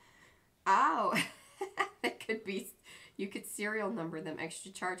here? Oh, it could be, you could serial number them,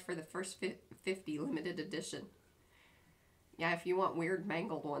 extra charge for the first 50, limited edition. Yeah, if you want weird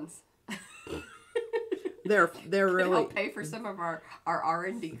mangled ones. They're It'll really pay for some of our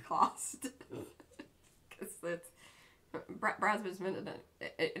R&D cost. Because it's Brad's been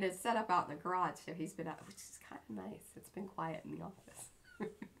it is set up out in the garage, so he's been out, which is kind of nice. It's been quiet in the office.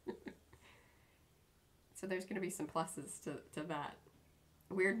 So there's going to be some pluses to that.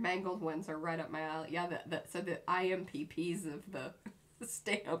 Weird mangled ones are right up my alley. Yeah, so the IMPPs of the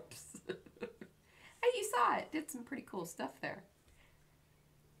stamps. Hey, you saw it. Did some pretty cool stuff there.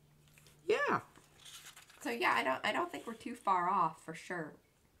 yeah. So yeah, I don't think we're too far off for sure.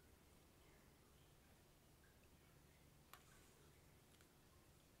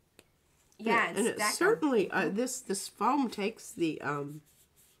 Yeah, and it certainly this foam takes the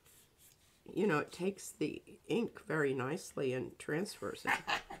it takes the ink very nicely and transfers it.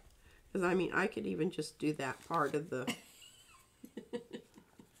 Because I mean, I could even just do that part of the. This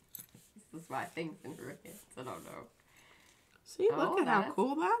is my thing's in her hands. I don't know. See, look at how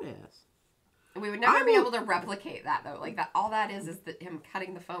cool that is. We would never be able to replicate that though. Like that, all that is him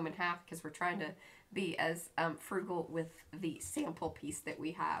cutting the foam in half because we're trying to be as frugal with the sample piece that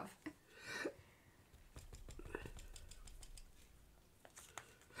we have.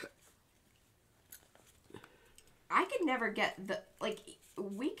 I could never get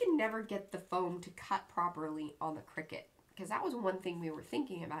we can never get the foam to cut properly on the Cricut because that was one thing we were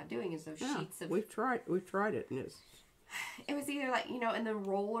thinking about doing is those sheets of. We've tried it and it was either and the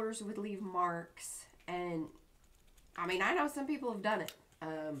rollers would leave marks, and I mean I know some people have done it.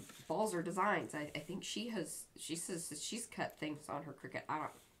 Balzer Designs, I think she says that she's cut things on her Cricut.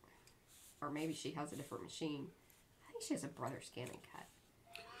 Or maybe she has a different machine. I think she has a Brother Scan and Cut.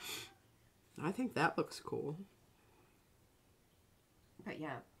 I think that looks cool. But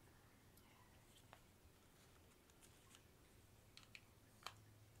yeah.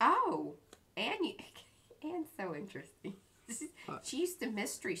 Oh, Anne's so interesting. She used to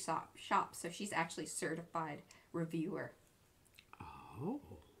mystery shop, so she's actually certified reviewer. Oh.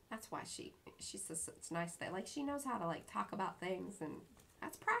 That's why she says it's nice that she knows how to talk about things, and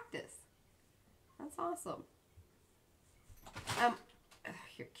that's practice. That's awesome.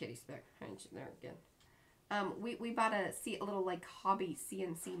 Here, kitty's back there again. We bought a little hobby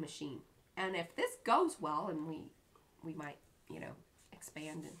CNC machine, and if this goes well, and we might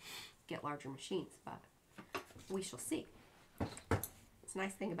expand and get larger machines, but we shall see. It's a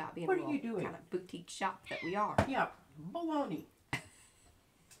nice thing about being a little kind of boutique shop that we are. Yeah, baloney.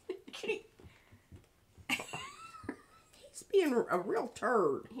 Kitty. He's being a real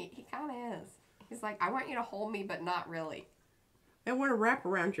turd. He kind of is. He's like, I want you to hold me, but not really. I want to wrap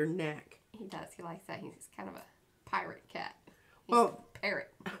around your neck. He does. He likes that. He's kind of a pirate cat. He's a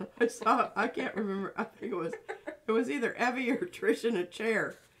parrot. I can't remember. I think it was either Evie or Trish in a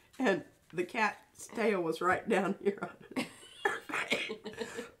chair, and the cat's tail was right down here on it.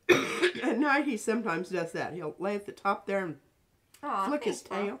 At night, he sometimes does that. He'll lay at the top there and flick his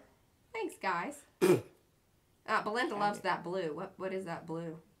tail. Thanks, guys. Belinda loves that blue. What is that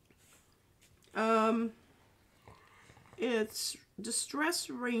blue? It's Distress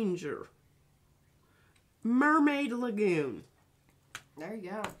Ranger. Mermaid Lagoon. There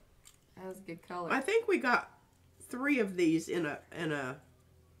you go. That was a good color. I think we got 3 of these in a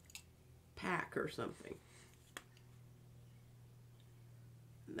pack or something.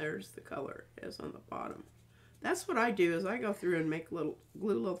 There's the color it is on the bottom. That's what I do is I go through and make glue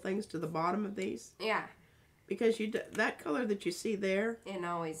little things to the bottom of these. Yeah. Because that color that you see there, it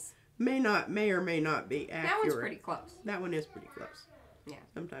always may or may not be accurate. That one's pretty close. That one is pretty close. Yeah.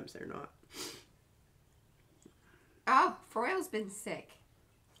 Sometimes they're not. Oh, Froyle's been sick.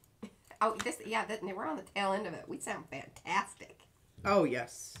 Oh, we're on the tail end of it. We sound fantastic. Oh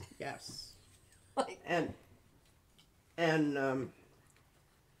yes, yes. and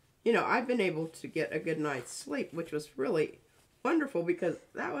I've been able to get a good night's sleep, which was really wonderful because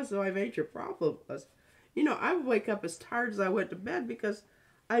that was my major problem. Was, I would wake up as tired as I went to bed because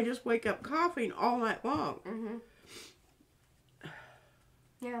I just wake up coughing all night long. Mm-hmm.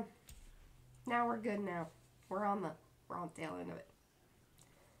 Yeah. Now we're good now. We're on the tail end of it.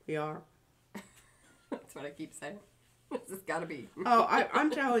 We are. That's what I keep saying. This has got to be. Oh, I'm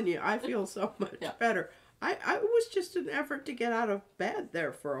telling you, I feel so much better. I was just an effort to get out of bed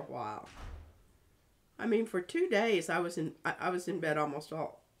there for a while. I mean, for 2 days, I was in bed almost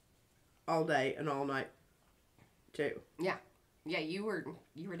all day and all night, too. Yeah, you were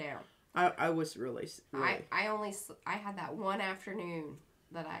down. I was really. I had that one afternoon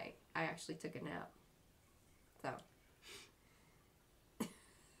that I actually took a nap. So.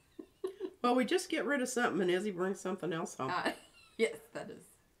 Well, we just get rid of something and Izzy brings something else home. Yes, that is.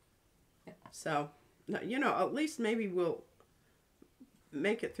 Yeah. So, at least maybe we'll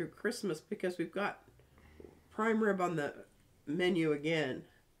make it through Christmas because prime rib on the menu again.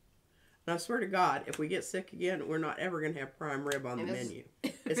 And I swear to God, if we get sick again, we're not ever going to have prime rib on the menu.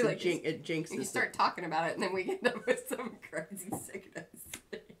 It's like it jinxes. You start talking about it, and then we get up with some crazy sickness.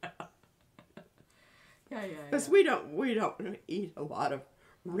 Yeah. Because we don't eat a lot of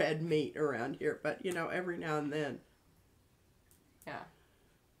red meat around here, but you know, every now and then. Yeah.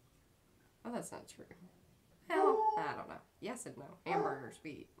 Well, that's not true. Well, I don't know. Yes and no. Hamburgers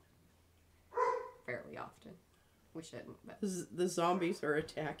we eat fairly often. We shouldn't, but The zombies are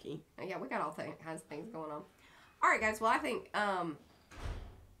attacking. yeah, we got all kinds of things going on. All right, guys. Well, I think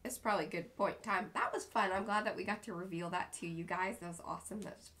it's probably a good point in time. That was fun. I'm glad that we got to reveal that to you guys. That was awesome.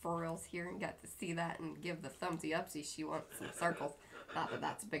 That's for reals here and got to see that and give the thumbsy upsy. She wants some circles. Not that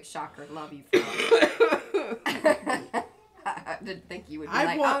that's a big shocker. Love you for that. I didn't think you would be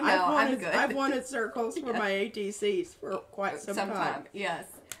I'm good. I've wanted circles for my ATCs for quite some time. Yes.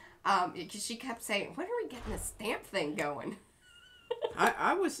 Because she kept saying, when are we getting this stamp thing going?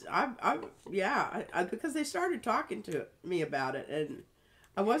 Because they started talking to me about it, and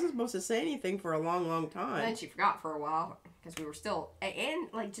I wasn't supposed to say anything for a long, long time. And then she forgot for a while, because we were still, and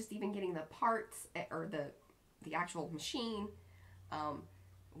like just even getting the parts, or the actual machine,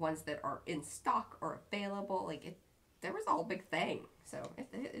 ones that are in stock or available, like there was a whole big thing, so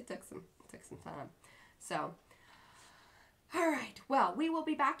it took some time. So, all right, well, we will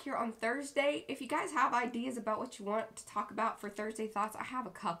be back here on Thursday. If you guys have ideas about what you want to talk about for Thursday Thoughts, I have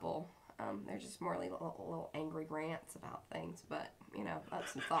a couple. They're just more like little angry rants about things, but, you know,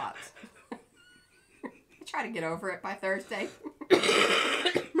 that's some thoughts. Try to get over it by Thursday.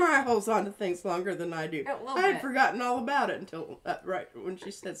 Mariah holds on to things longer than I do. I had forgotten all about it until right when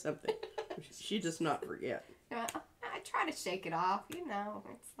she said something. She does not forget. I try to shake it off, you know.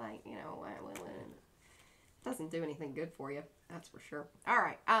 It's like, you know, it doesn't do anything good for you. That's for sure. All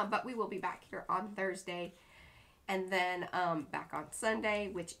right, but we will be back here on Thursday. And then back on Sunday,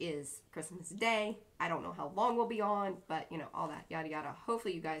 which is Christmas Day. I don't know how long we'll be on, but, you know, all that yada yada.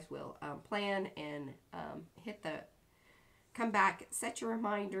 Hopefully you guys will plan and come back, set your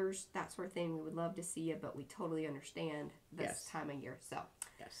reminders, that sort of thing. We would love to see you, but we totally understand this time of year. So,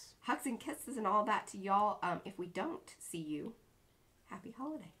 hugs and kisses and all that to y'all. If we don't see you, happy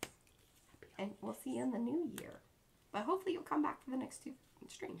holidays. And we'll see you in the new year. But hopefully you'll come back for the next 2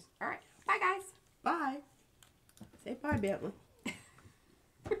 streams. All right. Bye, guys. Bye. Say bye, Bentley.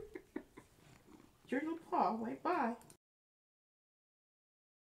 Your little paw. Wait, bye.